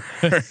go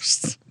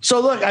first. So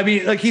look, I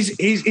mean,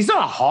 he's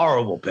not a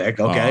horrible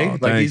pick, okay?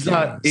 He's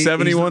not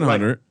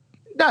 7,100.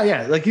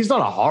 He's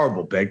not a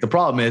horrible pick. The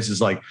problem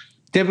is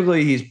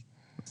typically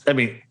 5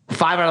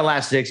 out of the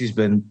last 6, he's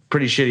been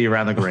pretty shitty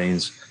around the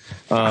greens.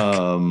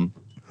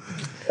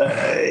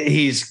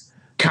 He's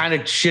kind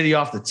of shitty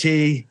off the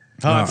tee.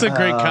 Oh, it's a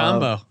great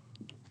combo.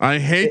 I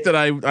hate that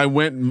I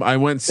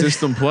went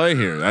system play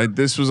here.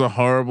 This was a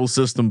horrible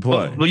system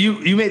play. Well,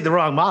 you made the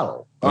wrong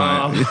model.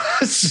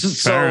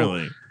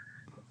 Apparently.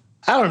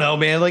 I don't know,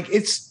 man. Like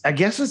I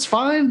guess it's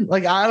fine.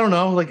 Like I don't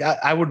know. Like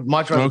I would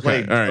much rather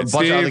play a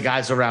bunch of other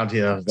guys around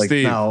here. Like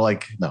Steve,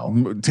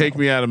 no. Take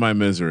me out of my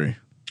misery.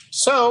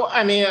 So,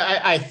 I mean,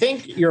 I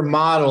think your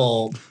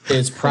model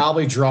is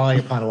probably drawing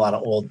upon a lot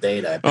of old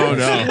data. Oh,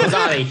 no. He was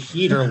on a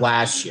heater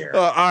last year.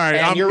 All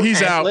right.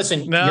 He's out.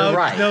 Listen, No, you're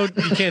right. No,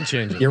 you can't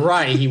change it. You're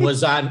right.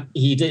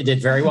 He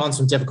did very well on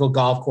some difficult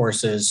golf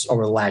courses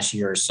over the last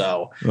year or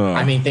so. Oh.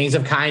 I mean, things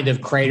have kind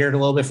of cratered a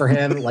little bit for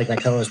him. Like my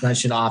co-host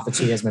mentioned, offense,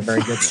 he has been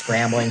very good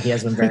scrambling. He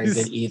hasn't been very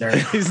good either.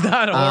 He's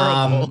not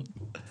horrible.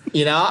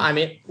 I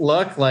mean,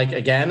 look, like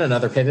again,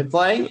 another pivot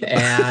play,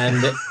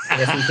 and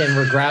if he can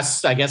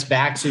regress, I guess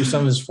back to some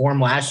of his form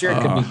last year,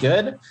 it could be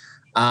good.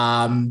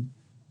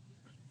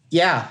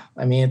 Yeah,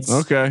 I mean, it's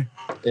okay.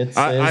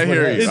 I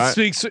hear you. It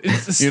speaks.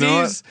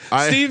 Steve's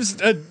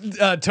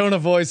tone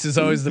of voice is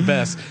always the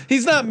best.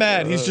 He's not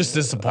mad. He's just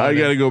disappointed. I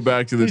got to go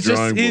back to the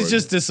drawing board. He's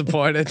just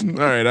disappointed.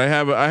 All right, I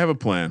have a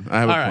plan.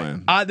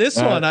 This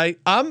one,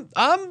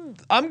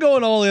 I'm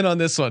going all in on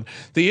this one.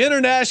 The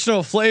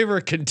international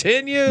flavor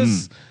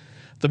continues.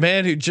 The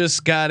man who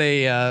just got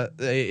a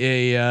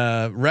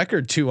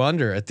record 2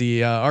 under at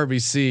the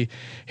RBC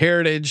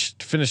Heritage,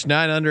 finished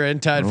 9 under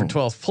and tied for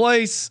 12th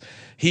place.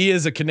 He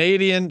is a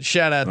Canadian.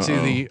 Shout out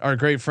to our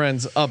great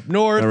friends up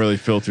north. That really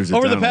filters it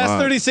over down the past a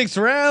lot. 36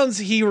 rounds.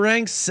 He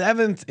ranks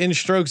 7th in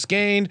strokes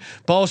gained,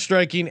 ball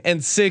striking,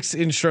 and 6th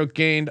in stroke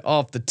gained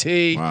off the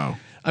tee. Wow.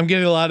 I'm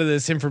getting a lot of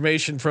this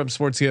information from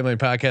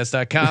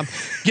sportsgamblingpodcast.com.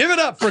 Give it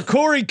up for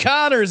Corey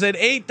Connors at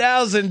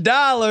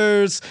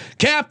 $8,000.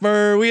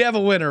 Capper, we have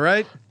a winner,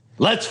 right?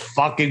 Let's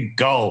fucking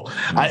go.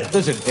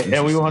 Listen,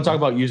 and we want to talk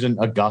about using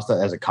Augusta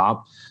as a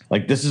comp.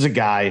 Like, this is a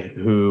guy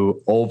who,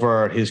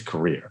 over his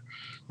career,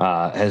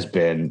 has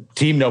been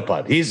team no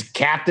putt. He's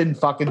captain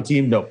fucking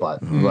team no putt.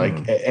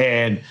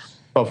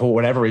 But for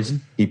whatever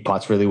reason, he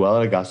putts really well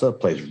at Augusta,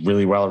 plays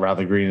really well around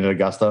the green at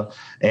Augusta,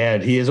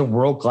 and he is a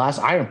world-class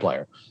iron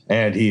player.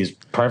 And he's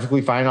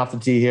perfectly fine off the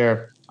tee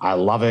here. I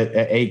love it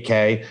at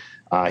 8K.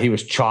 He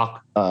was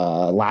chalk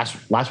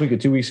last week or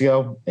 2 weeks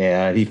ago,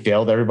 and he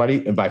failed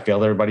everybody. And by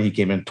failed everybody, he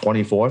came in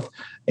 24th.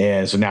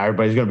 And so now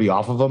everybody's going to be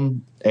off of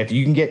him. If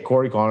you can get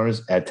Corey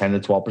Connors at 10 to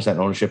 12%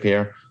 ownership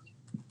here,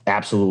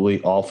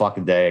 absolutely all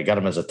fucking day. I got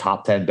him as a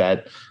top 10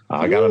 bet.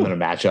 I got him in a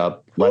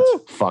matchup. Let's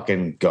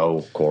fucking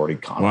go, Corey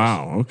Connors.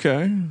 Wow.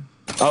 Okay.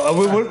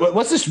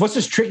 What's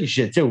this tricky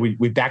shit too?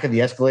 We back in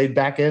the Escalade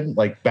back in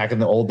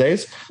the old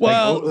days.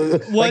 Well,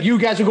 like you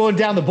guys were going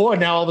down the board.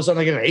 Now all of a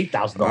sudden I get an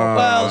 $8,000.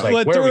 Well,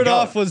 what threw it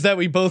off was that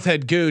we both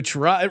had Gooch.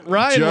 Ryan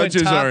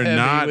Judges went top are heavy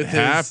not with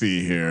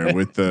happy here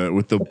with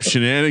the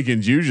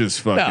shenanigans you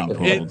just fucking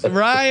pulled.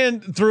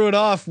 Ryan threw it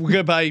off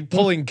by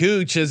pulling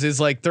Gooch as his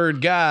like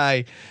third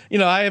guy.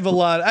 I have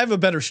a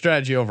better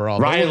strategy overall.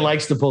 Ryan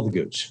likes to pull the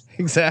Gooch.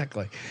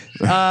 Exactly.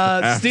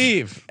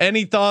 Steve,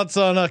 any thoughts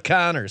on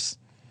Connors?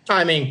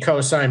 I mean,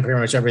 co-sign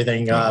pretty much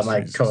everything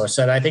my co-host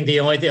said. I think the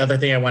other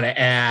thing I want to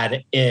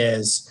add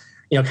is,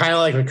 kind of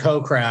like with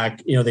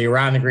Kokrak, the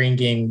around the green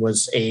game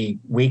was a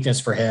weakness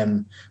for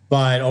him.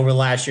 But over the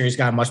last year, he's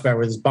gotten much better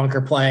with his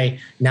bunker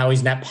play. Now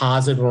he's net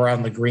positive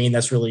around the green.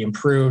 That's really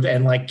improved.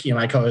 And like,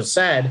 my co-host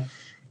said,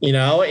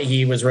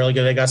 he was really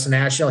good at Augusta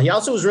National. He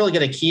also was really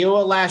good at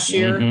Kiowa last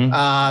year.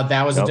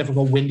 That was a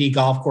difficult, windy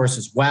golf course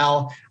as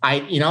well.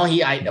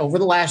 Over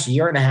the last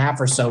year and a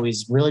half or so,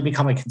 he's really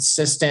become a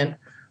consistent,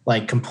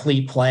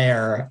 complete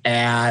player,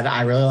 and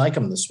I really like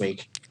him this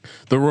week.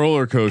 The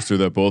roller coaster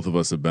that both of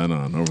us have been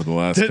on over the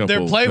last couple.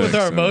 They're playing with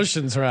our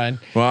emotions, Ryan.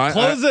 Well,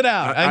 close it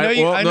out. I know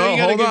you got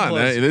hold on.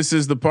 This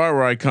is the part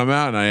where I come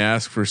out and I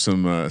ask for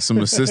some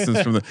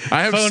assistance from the.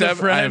 I have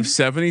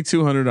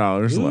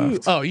 $7,200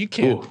 left. Oh, you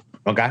can't. Ooh,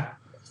 okay.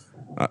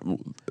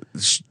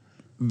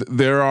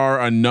 There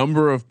are a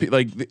number of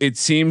it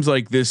seems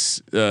like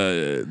this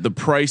the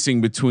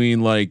pricing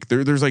between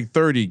there's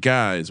 30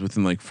 guys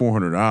within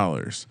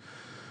 $400.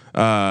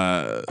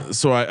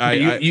 So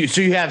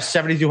you have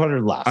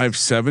 7,200 left. I have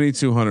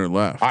 7,200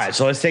 left. All right,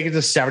 so let's take it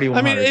to 7,100.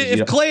 I mean,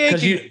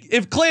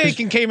 if Clay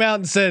Aiken came out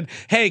and said,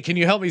 "Hey, can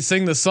you help me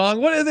sing the song?"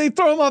 What did they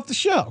throw him off the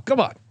show? Come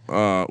on.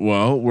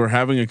 Well, we're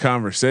having a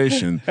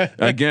conversation.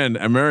 Again,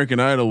 American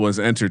Idol was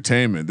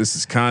entertainment. This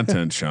is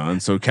content, Sean.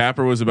 So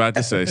Capper was about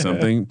to say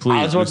something. Please.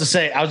 I was about to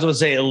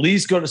say at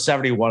least go to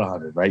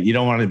 7,100, right? You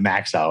don't want to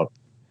max out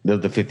the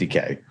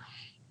 50K.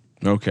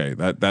 Okay,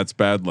 that's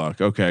bad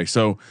luck. Okay,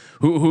 so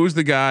who's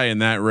the guy in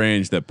that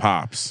range that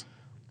pops?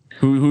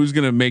 Who's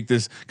gonna make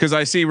this? Because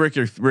I see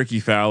Ricky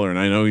Fowler, and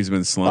I know he's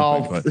been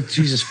slumping. Oh, but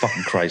Jesus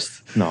fucking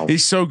Christ! No,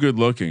 he's so good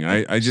looking.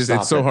 I just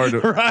it's so hard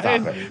to.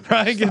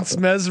 Ryan gets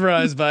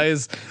mesmerized by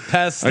his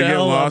pastel. I get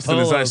lost in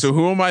his eyes. So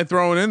who am I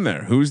throwing in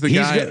there? Who's the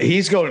guy?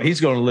 He's going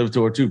to live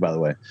tour too. By the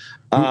way.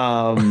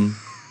 Well,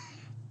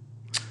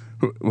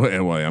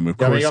 I mean, of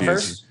course he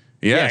is.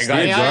 Yeah, go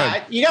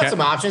ahead. You got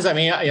some options. I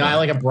mean, I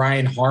like a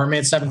Brian Harmon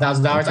at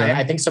 $7,000. Okay.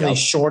 I think some of these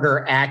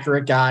shorter,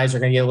 accurate guys are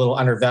going to get a little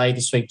undervalued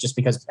this week, just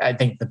because I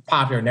think the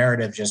popular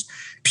narrative just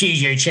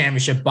PGA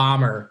Championship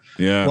bomber.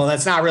 Yeah. Well,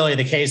 that's not really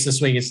the case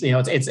this week. It's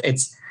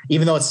it's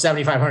even though it's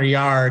 7,500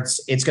 yards,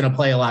 it's going to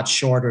play a lot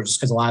shorter just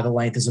because a lot of the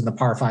length is in the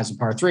par fives and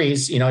par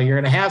threes. You're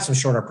going to have some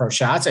shorter approach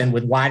shots, and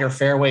with wider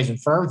fairways and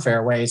firm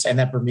fairways and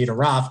that Bermuda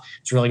rough,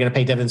 it's really going to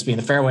pay dividends being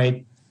the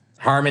fairway.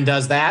 Harmon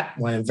does that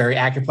when a very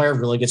accurate player,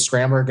 really good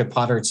scrambler, good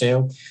putter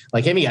too.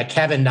 Like him, you got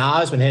Kevin Na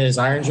has been hitting his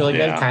irons really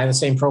good, kind of the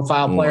same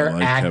profile player,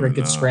 accurate,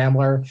 good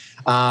scrambler.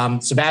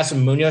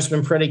 Sebastian Munoz has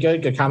been pretty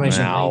good, good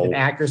combination of length and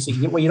accuracy.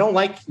 You don't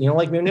like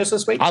Munoz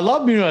this week? I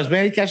love Munoz,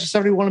 man. He catches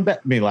 71 and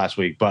bet me last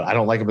week, but I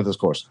don't like him at this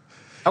course.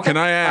 Okay. Can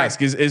I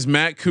ask, is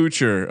Matt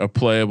Kuchar a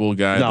playable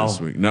guy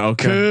this week? No,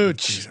 okay.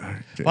 Cooch.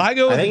 Well, I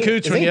go with the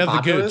Cooch when you have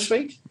the Cooch. This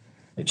week?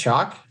 The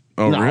chalk?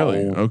 Oh,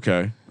 really?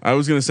 Okay. I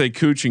was gonna say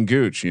Cooch and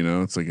Gooch.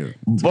 It's like a.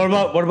 What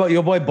about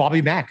your boy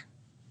Bobby Mack?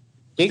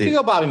 You can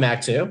go Bobby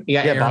Mack too. You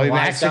got Aaron Bobby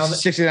Wise Mack,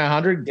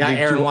 6,900. You got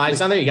Aaron Wise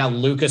down there. You got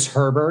Lucas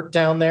Herbert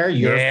down there.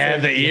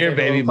 The ear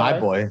baby, my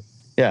boy.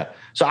 Yeah.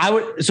 So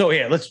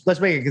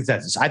let's make a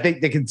consensus. I think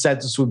the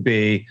consensus would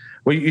be,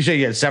 well, you say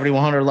you had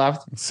 7,100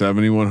 left.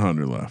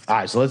 7,100 left. All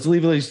right, so let's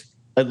leave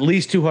at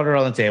least 200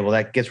 on the table.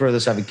 That gets rid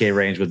of the 7K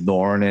range with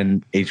Norn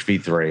and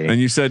HV3.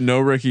 And you said no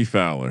Ricky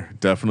Fowler.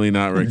 Definitely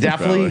not Ricky Fowler.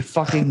 Definitely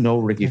fucking no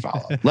Ricky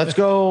Fowler. Let's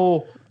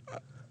go.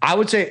 I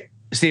would say,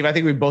 Steve, I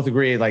think we both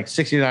agree like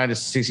 69 to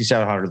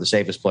 6,700, the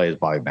safest play is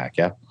Bobby Mack,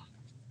 yeah?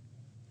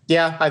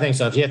 Yeah, I think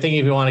so. If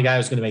you want a guy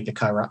who's going to make the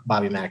cut,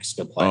 Bobby Mack's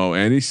a good play. Oh,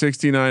 and he's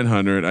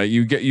 6,900.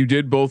 You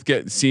did both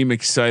seem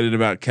excited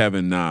about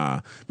Kevin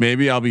Na.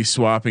 Maybe I'll be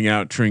swapping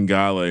out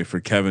Tringale for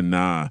Kevin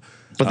Na.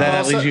 But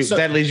that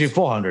leaves you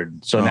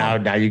 400. So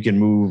now you can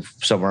move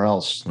somewhere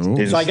else.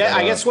 So I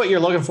guess what you're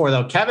looking for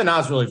though, Kevin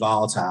Na's really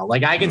volatile.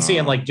 Like I can see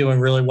him like doing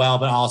really well,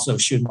 but also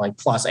shooting like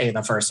 +8 in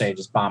the first day,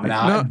 just bombing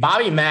out. And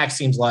Bobby Mack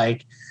seems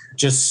like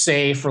just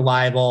safe,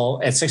 reliable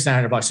at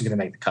 $6,900 is going to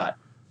make the cut.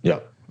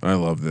 Yep. I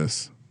love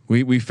this.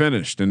 We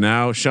finished, and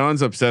now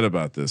Sean's upset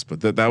about this,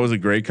 but that was a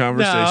great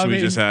conversation we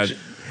just had.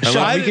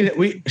 Sean,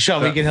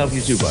 we can help you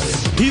too,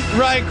 buddy.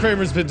 Ryan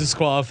Kramer's been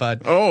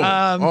disqualified.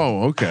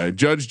 Okay.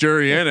 Judge,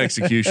 jury, and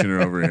executioner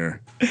over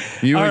here.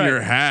 You and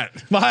your hat.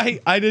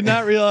 I did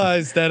not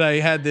realize that I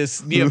had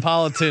this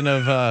Neapolitan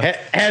of.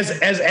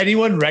 Has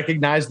anyone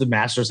recognized the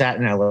Masters hat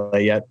in LA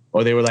yet?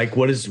 Or they were like,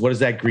 what is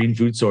that green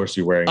food source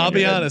you're wearing? I'll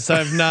be honest,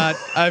 I've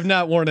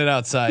not worn it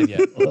outside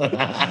yet.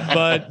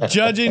 But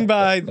judging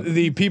by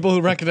the people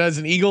who recognize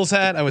an Eagles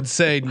hat, I would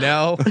say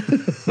no,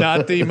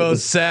 not the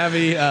most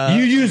savvy.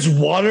 You use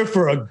water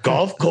for a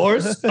golf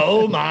course?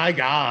 Oh my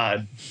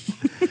God.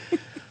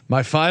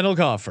 My final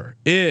golfer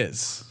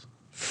is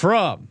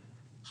from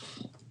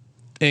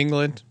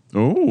England.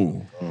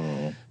 Oh.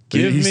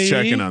 He's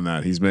checking on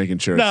that. He's making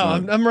sure.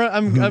 No,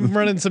 I'm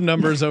running some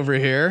numbers over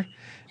here.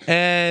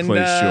 And place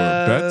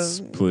your bets,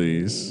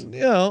 please.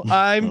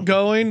 I'm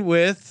going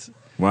with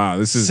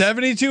this is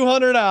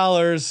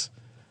 $7,200.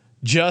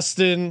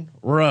 Justin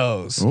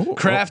Rose,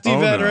 crafty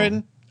veteran.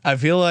 No. I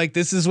feel like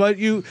this is what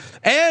you.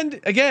 And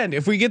again,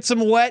 if we get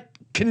some wet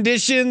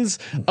conditions,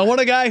 I want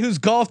a guy who's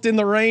golfed in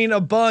the rain a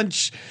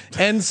bunch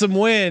and some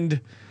wind.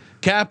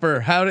 Capper,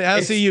 how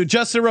see you?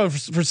 Justin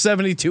Rose for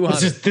 7,200.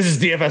 This is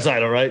DFS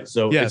idol, right?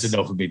 So it's a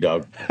no for me,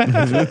 dog. Who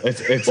am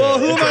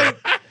I?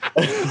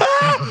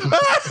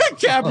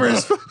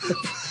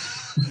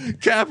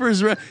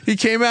 Capper's he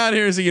came out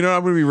here and said,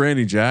 I'm going to be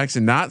Randy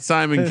Jackson, not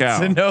Simon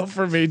Cowell. It's a no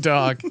for me,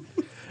 dog.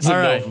 All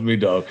right. No for me,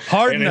 dog.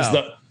 Hard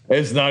no.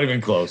 It's not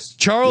even close.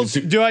 Charles,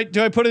 do I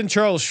put in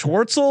Charles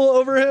Schwartzel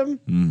over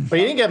him? But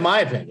you didn't get my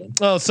opinion.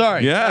 Oh,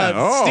 sorry.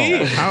 Yeah.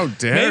 Steve. How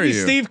dare Maybe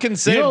you? Steve can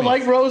save You don't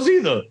like Rose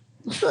either.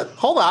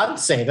 Hold on,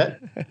 save it.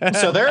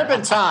 So there have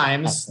been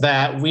times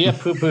that we have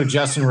poo-pooed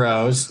Justin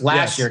Rose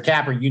last year.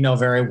 Capper, you know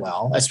very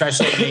well,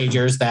 especially at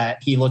majors,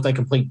 that he looked like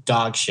complete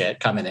dog shit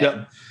coming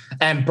in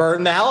and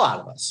burned the hell out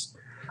of us.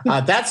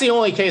 That's the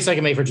only case I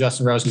can make for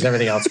Justin Rose because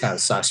everything else kind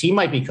of sucks. He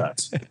might be cut.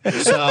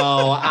 So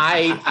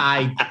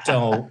I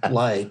don't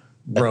like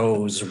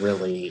Rose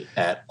really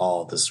at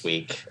all this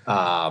week.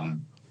 Not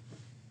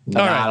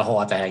a whole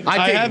lot to hang.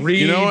 I think Reed,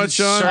 you know what,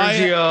 Sean?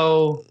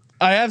 Sergio.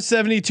 I have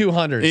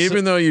 7,200.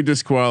 Even though you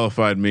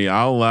disqualified me,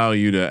 I'll allow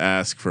you to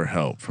ask for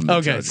help from the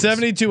judges.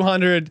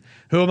 7,200.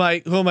 Who am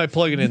I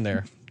plugging in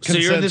there? So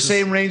you're in the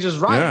same range as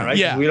Ryan, right?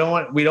 Yeah. We don't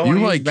want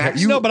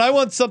no, but I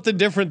want something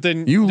different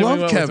than you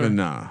love Kevin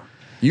Na.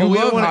 You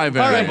love high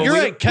value. All right, you're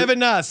right. Kevin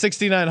Na,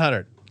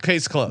 6,900.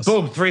 Case closed.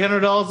 Boom,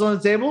 $300 on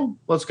the table.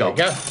 Let's go.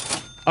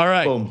 All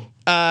right. Boom.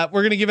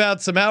 We're gonna give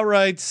out some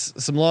outrights,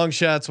 some long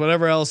shots,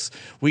 whatever else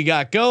we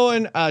got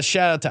going. Shout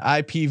out to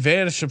IP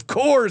Vanish, of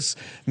course.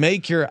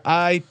 Make your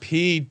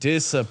IP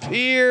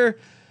disappear.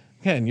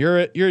 Again, you're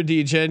a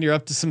DJ. You're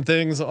up to some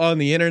things on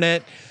the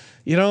internet.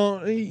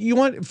 You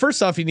want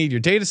first off, you need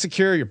your data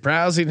secure, your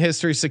browsing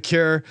history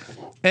secure.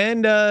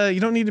 And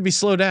you don't need to be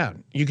slowed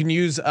down. You can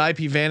use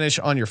IP Vanish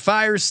on your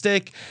Fire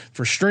Stick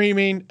for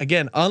streaming.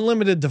 Again,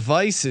 unlimited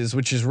devices,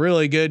 which is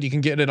really good. You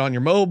can get it on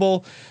your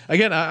mobile.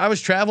 Again, I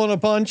was traveling a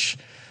bunch.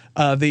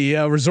 The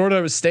resort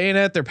I was staying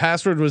at, their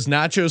password was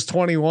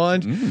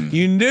Nachos21.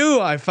 You knew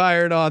I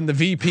fired on the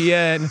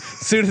VPN as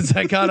soon as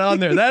I got on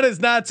there. That is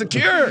not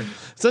secure.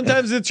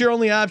 Sometimes it's your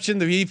only option.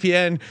 The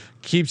VPN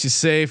keeps you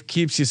safe,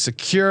 keeps you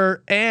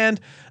secure, and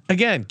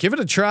again, give it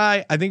a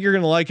try. I think you're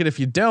going to like it. If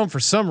you don't, for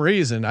some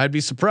reason, I'd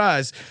be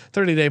surprised.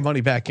 30-day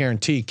money back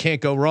guarantee. Can't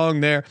go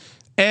wrong there.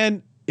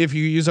 And if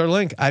you use our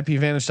link,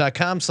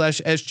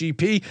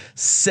 ipvanish.com/SGP,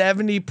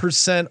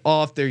 70%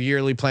 off their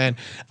yearly plan.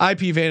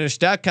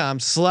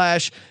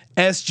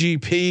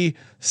 ipvanish.com/SGP,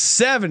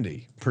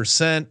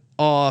 70%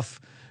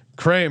 off.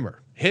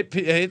 Kramer, hit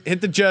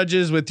the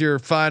judges with your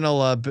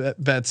final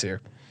bets here.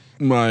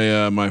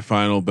 My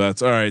final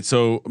bets. All right,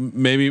 so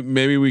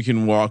maybe we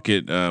can walk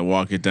it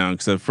down,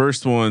 because the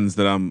first ones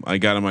that I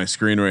got on my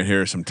screen right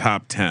here are some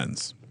top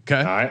 10s. Okay.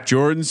 All right.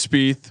 Jordan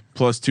Spieth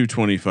plus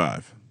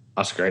 225.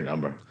 That's a great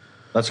number.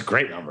 Where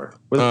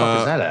the fuck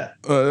is that at?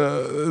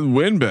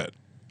 WinBet,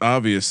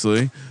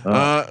 obviously.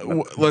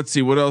 Let's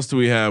see, what else do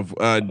we have?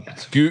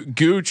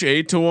 Gooch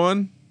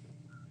 8-1.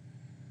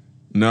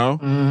 No,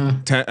 I'll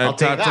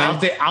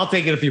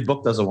take it if your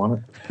book doesn't want it.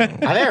 I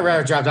think I'd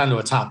rather drop down to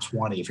a top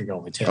 20 if you're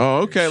going with 10. Oh,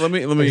 okay. Let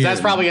me. That's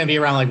probably going to be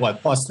around like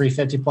what, plus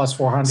 350, plus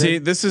 400. See,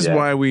 this is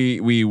why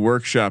we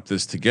workshop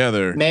this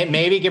together.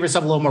 Maybe give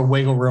yourself a little more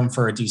wiggle room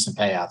for a decent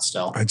payout.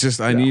 Still,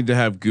 I need to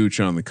have Gooch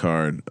on the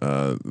card.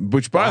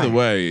 Which, by the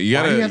way, you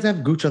Why do you have to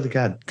have Gooch on the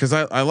card? Because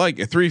I like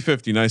it.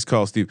 350. Nice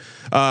call, Steve.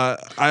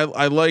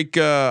 I like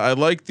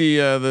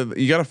the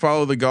you got to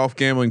follow the Golf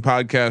Gambling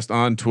Podcast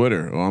on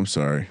Twitter. Oh, I'm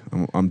sorry,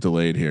 I'm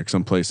delayed here because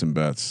I'm placing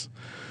bets.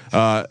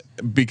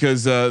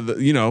 Because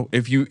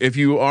if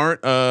you aren't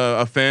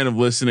a fan of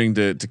listening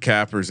to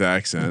Capper's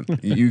accent,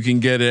 you can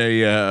get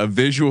a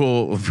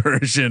visual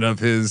version of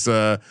his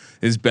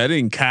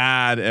betting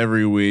CAD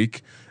every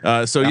week.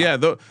 I'll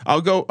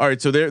go. All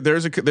right, so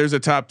there's a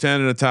top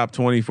 10 and a top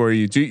 20 for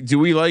you. Do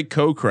we like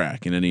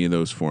co-crack in any of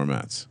those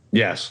formats?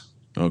 Yes.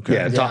 Okay.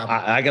 Yeah.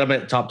 I got him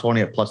at top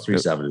 20 at plus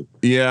 370.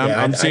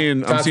 I'm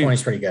seeing top 20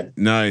 is pretty good.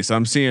 Nice.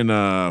 I'm seeing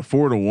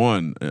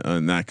 4-1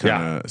 in that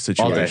kind of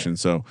situation.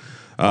 So.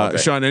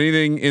 Sean,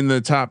 anything in the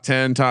top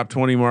 10, top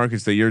 20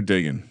 markets that you're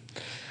digging?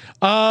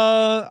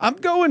 I'm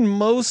going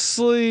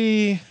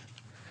mostly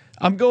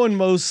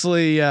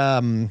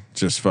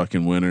just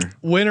fucking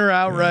winner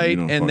outright,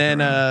 and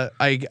then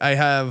I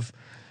got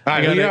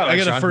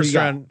a first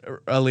round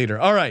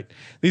leader. All right,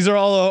 these are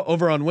all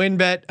over on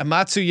WinBet.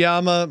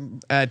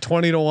 Matsuyama at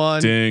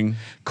 20-1. Ding.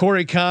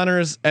 Corey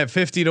Connors at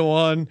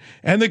 50-1,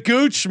 and the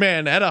Gooch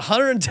man at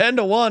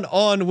 110-1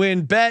 on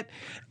WinBet.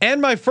 And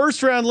my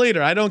first round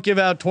leader. I don't give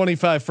out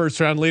 25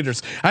 first round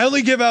leaders. I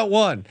only give out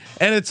one,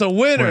 and it's a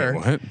winner.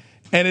 Wait, what?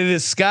 And it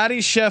is Scotty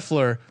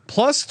Scheffler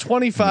plus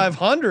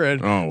 2,500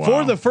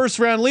 for the first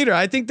round leader.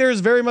 I think there's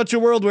very much a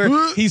world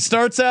where he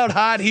starts out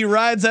hot, he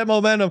rides that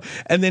momentum,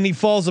 and then he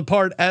falls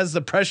apart as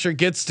the pressure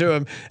gets to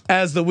him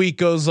as the week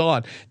goes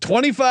on.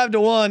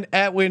 25-1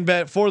 at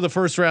WinBet for the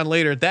first round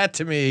leader. That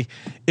to me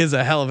is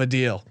a hell of a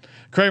deal.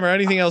 Kramer,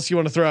 anything else you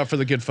want to throw out for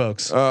the good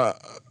folks? I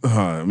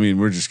mean,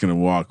 we're just gonna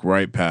walk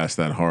right past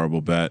that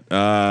horrible bet.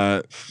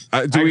 I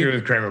agree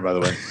with Kramer, by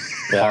the way.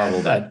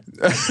 Horrible bet.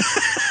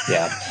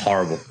 Yeah,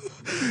 horrible.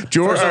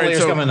 George, all right,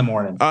 so come in the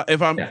morning.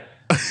 If I'm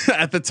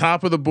at the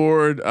top of the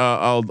board,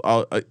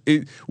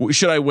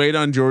 should I wait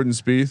on Jordan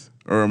Spieth,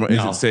 or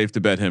is it safe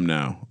to bet him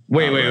now?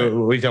 Wait. What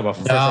are you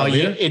talking about?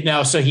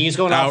 No, so he's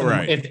going off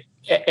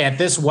at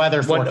this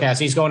weather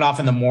forecast. He's going off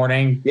in the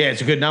morning. Yeah,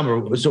 it's a good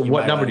number. So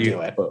what number do you?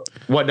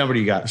 What number do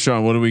you got,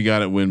 Sean? What do we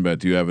got at WinBet?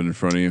 Do you have it in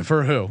front of you?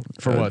 For who?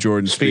 For what?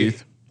 Jordan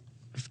Spieth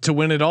to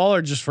win it all,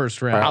 or just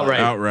first round?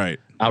 Outright.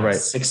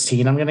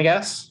 16. I'm gonna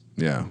guess.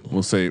 Yeah,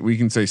 we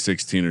can say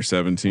 16 or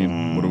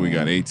 17. What do we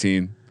got?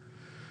 18.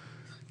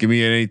 Give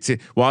me an 18.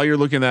 While you're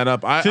looking that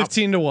up,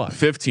 15-1.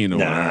 15-1.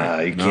 Nah,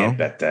 you can't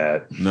bet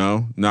that.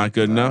 No, not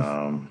good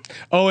enough.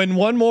 And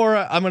one more.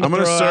 I'm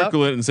gonna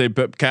circle it and say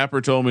Capper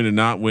told me to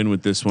not win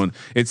with this one.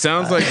 It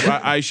sounds like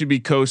I should be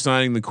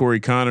co-signing the Corey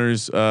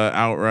Connors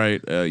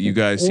outright. You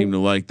guys seem to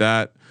like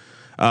that.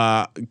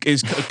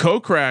 Is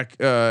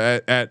co-crack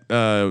at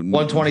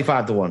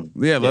 125-1?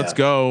 Yeah, let's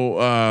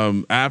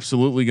go.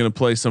 Absolutely going to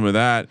play some of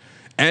that.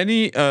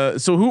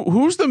 So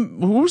who's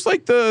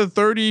like the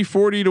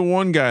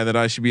 30-40-1 guy that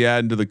I should be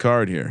adding to the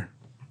card here?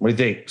 What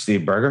do you think,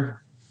 Steve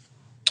Berger?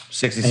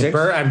 66.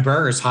 And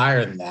Berger's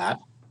higher than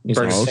that. He's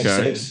Berger's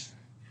 66.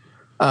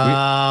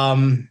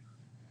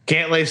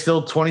 Cantlay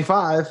still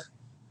 25.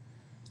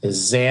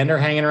 Is Xander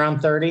hanging around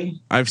 30?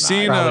 I've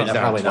seen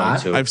probably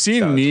not. I've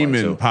seen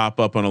Neiman pop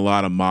up on a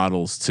lot of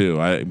models too.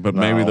 But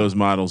maybe those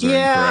models are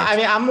incorrect. I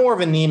mean, I'm more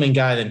of a Neiman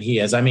guy than he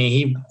is. I mean,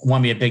 he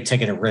won me a big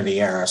ticket at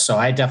Riviera, so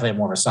I definitely have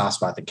more of a soft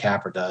spot than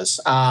Capper does.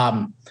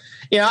 I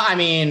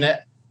mean,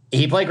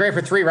 he played great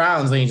for 3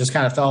 rounds, then he just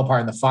kind of fell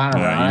apart in the final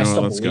round. I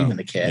still let's believe go. in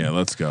the kid. Yeah,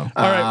 let's go.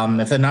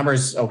 If the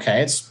number's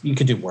okay, you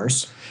could do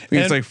worse. I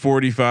think it's like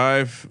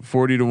 45,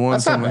 40 to 1.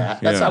 That's not bad.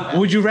 That's not bad.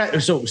 Would you rather?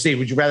 So, Steve,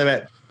 would you rather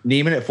bet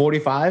Neiman at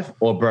 45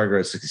 or Berger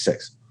at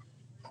 66?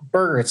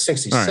 Berger at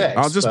 66. All right.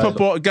 I'll just put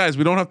both. Guys,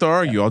 we don't have to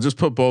argue. I'll just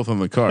put both on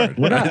the card.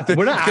 We're not.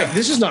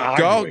 This is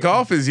not arguing.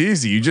 Golf is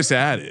easy. You just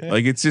add it.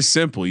 Like it's just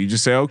simple. You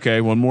just say,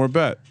 okay, one more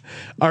bet.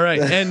 All right,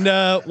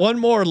 and one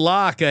more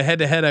lock head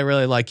to head. I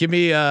really like. Give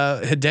me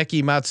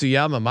Hideki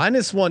Matsuyama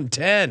minus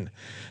 110,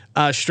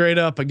 straight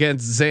up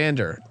against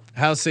Xander.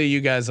 How say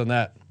you guys on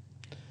that?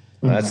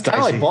 That's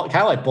dicey. Kind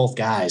of like both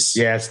guys.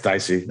 Yeah, it's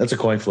dicey. That's a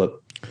coin flip.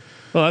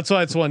 Well, that's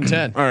why it's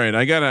 110. All right,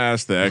 I gotta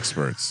ask the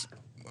experts.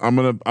 I'm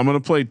gonna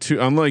play 2.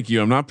 Unlike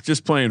you, I'm not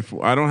just playing.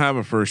 I don't have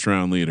a first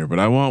round leader, but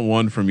I want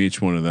one from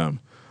each one of them.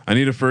 I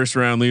need a first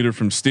round leader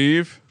from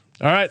Steve.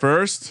 All right,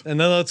 first, and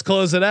then let's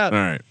close it out. All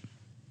right,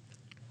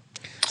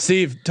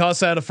 Steve,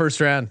 toss out a first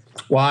round.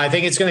 Well, I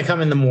think it's going to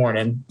come in the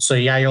morning. So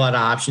you got your lot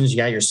of options. You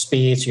got your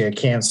Spieths, you got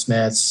Cam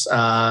Smiths.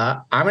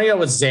 I'm going to go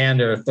with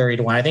Xander 30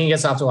 to 1. I think he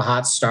gets off to a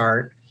hot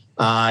start.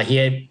 He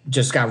had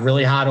just got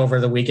really hot over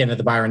the weekend at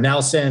the Byron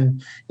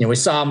Nelson. We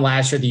saw him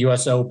last year at the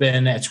U.S.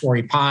 Open at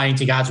Torrey Pines.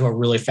 He got to a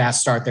really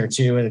fast start there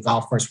too, at a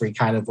golf course where he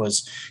kind of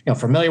was,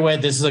 familiar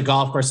with. This is a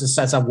golf course that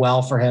sets up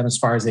well for him as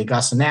far as the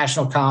Augusta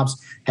National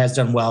comps. Has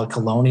done well at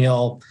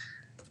Colonial.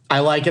 I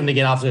like him to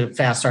get off to a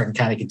fast start and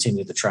kind of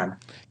continue the trend.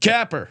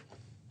 Capper.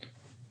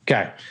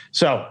 Okay,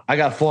 so I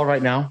got 4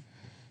 right now.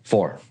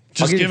 4.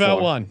 Just give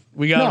out 1.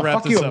 We got to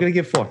wrap this up. I'm going to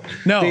give 4.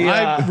 No,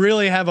 I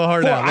really have a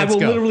hard 4. out. I will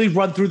literally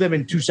run through them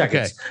in 2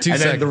 seconds. Okay, 2 and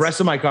seconds. then the rest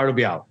of my card will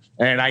be out.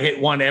 And I hit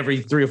one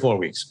every 3 or 4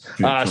 weeks.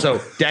 So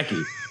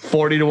Decky,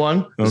 40 to 1.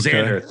 Okay.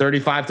 Xander,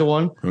 35 to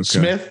 1. Okay.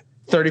 Smith,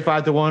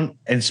 35 to 1.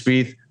 And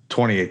Spieth,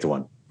 28 to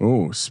 1.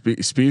 Oh,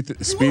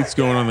 Spieth's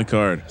going on the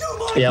card.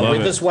 Yeah, Love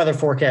with it. this weather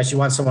forecast, you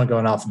want someone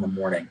going off in the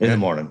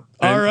morning.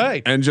 All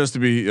right. And just to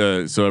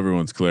be so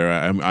everyone's clear,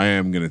 I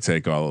am going to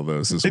take all of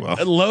those as well.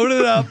 Load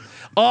it up.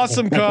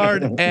 Awesome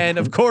card. And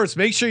of course,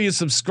 make sure you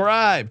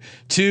subscribe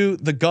to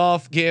the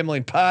Golf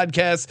Gambling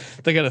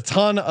Podcast. They got a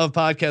ton of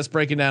podcasts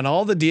breaking down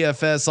all the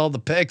DFS, all the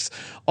picks,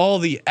 all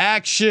the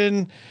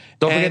action.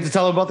 Don't forget to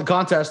tell them about the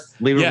contest.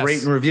 Leave a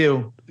rate and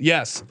review.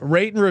 Yes,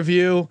 rate and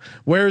review.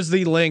 Where's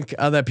the link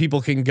that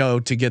people can go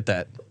to get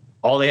that?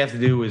 All they have to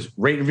do is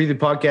rate and review the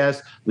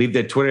podcast, leave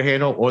their Twitter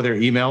handle or their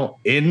email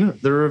in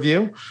the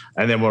review,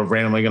 and then we're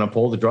randomly going to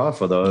pull the draw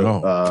for the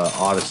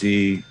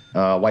Odyssey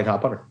White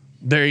Hot Putter.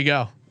 There you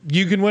go.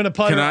 You can win a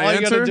putter. Can I all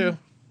you got to enter? do.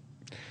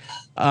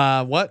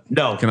 What?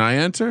 No. Can I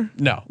enter?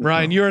 No.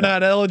 Ryan, you're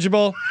not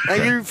eligible.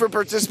 Thank you for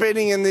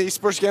participating in the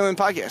Sports Gambling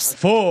Podcast.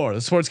 For the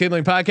Sports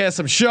Gambling Podcast,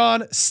 I'm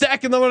Sean,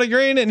 stacking them on the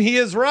green, and he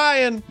is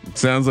Ryan.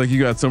 Sounds like you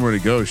got somewhere to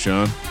go,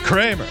 Sean.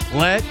 Kramer,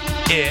 let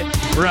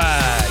it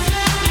ride.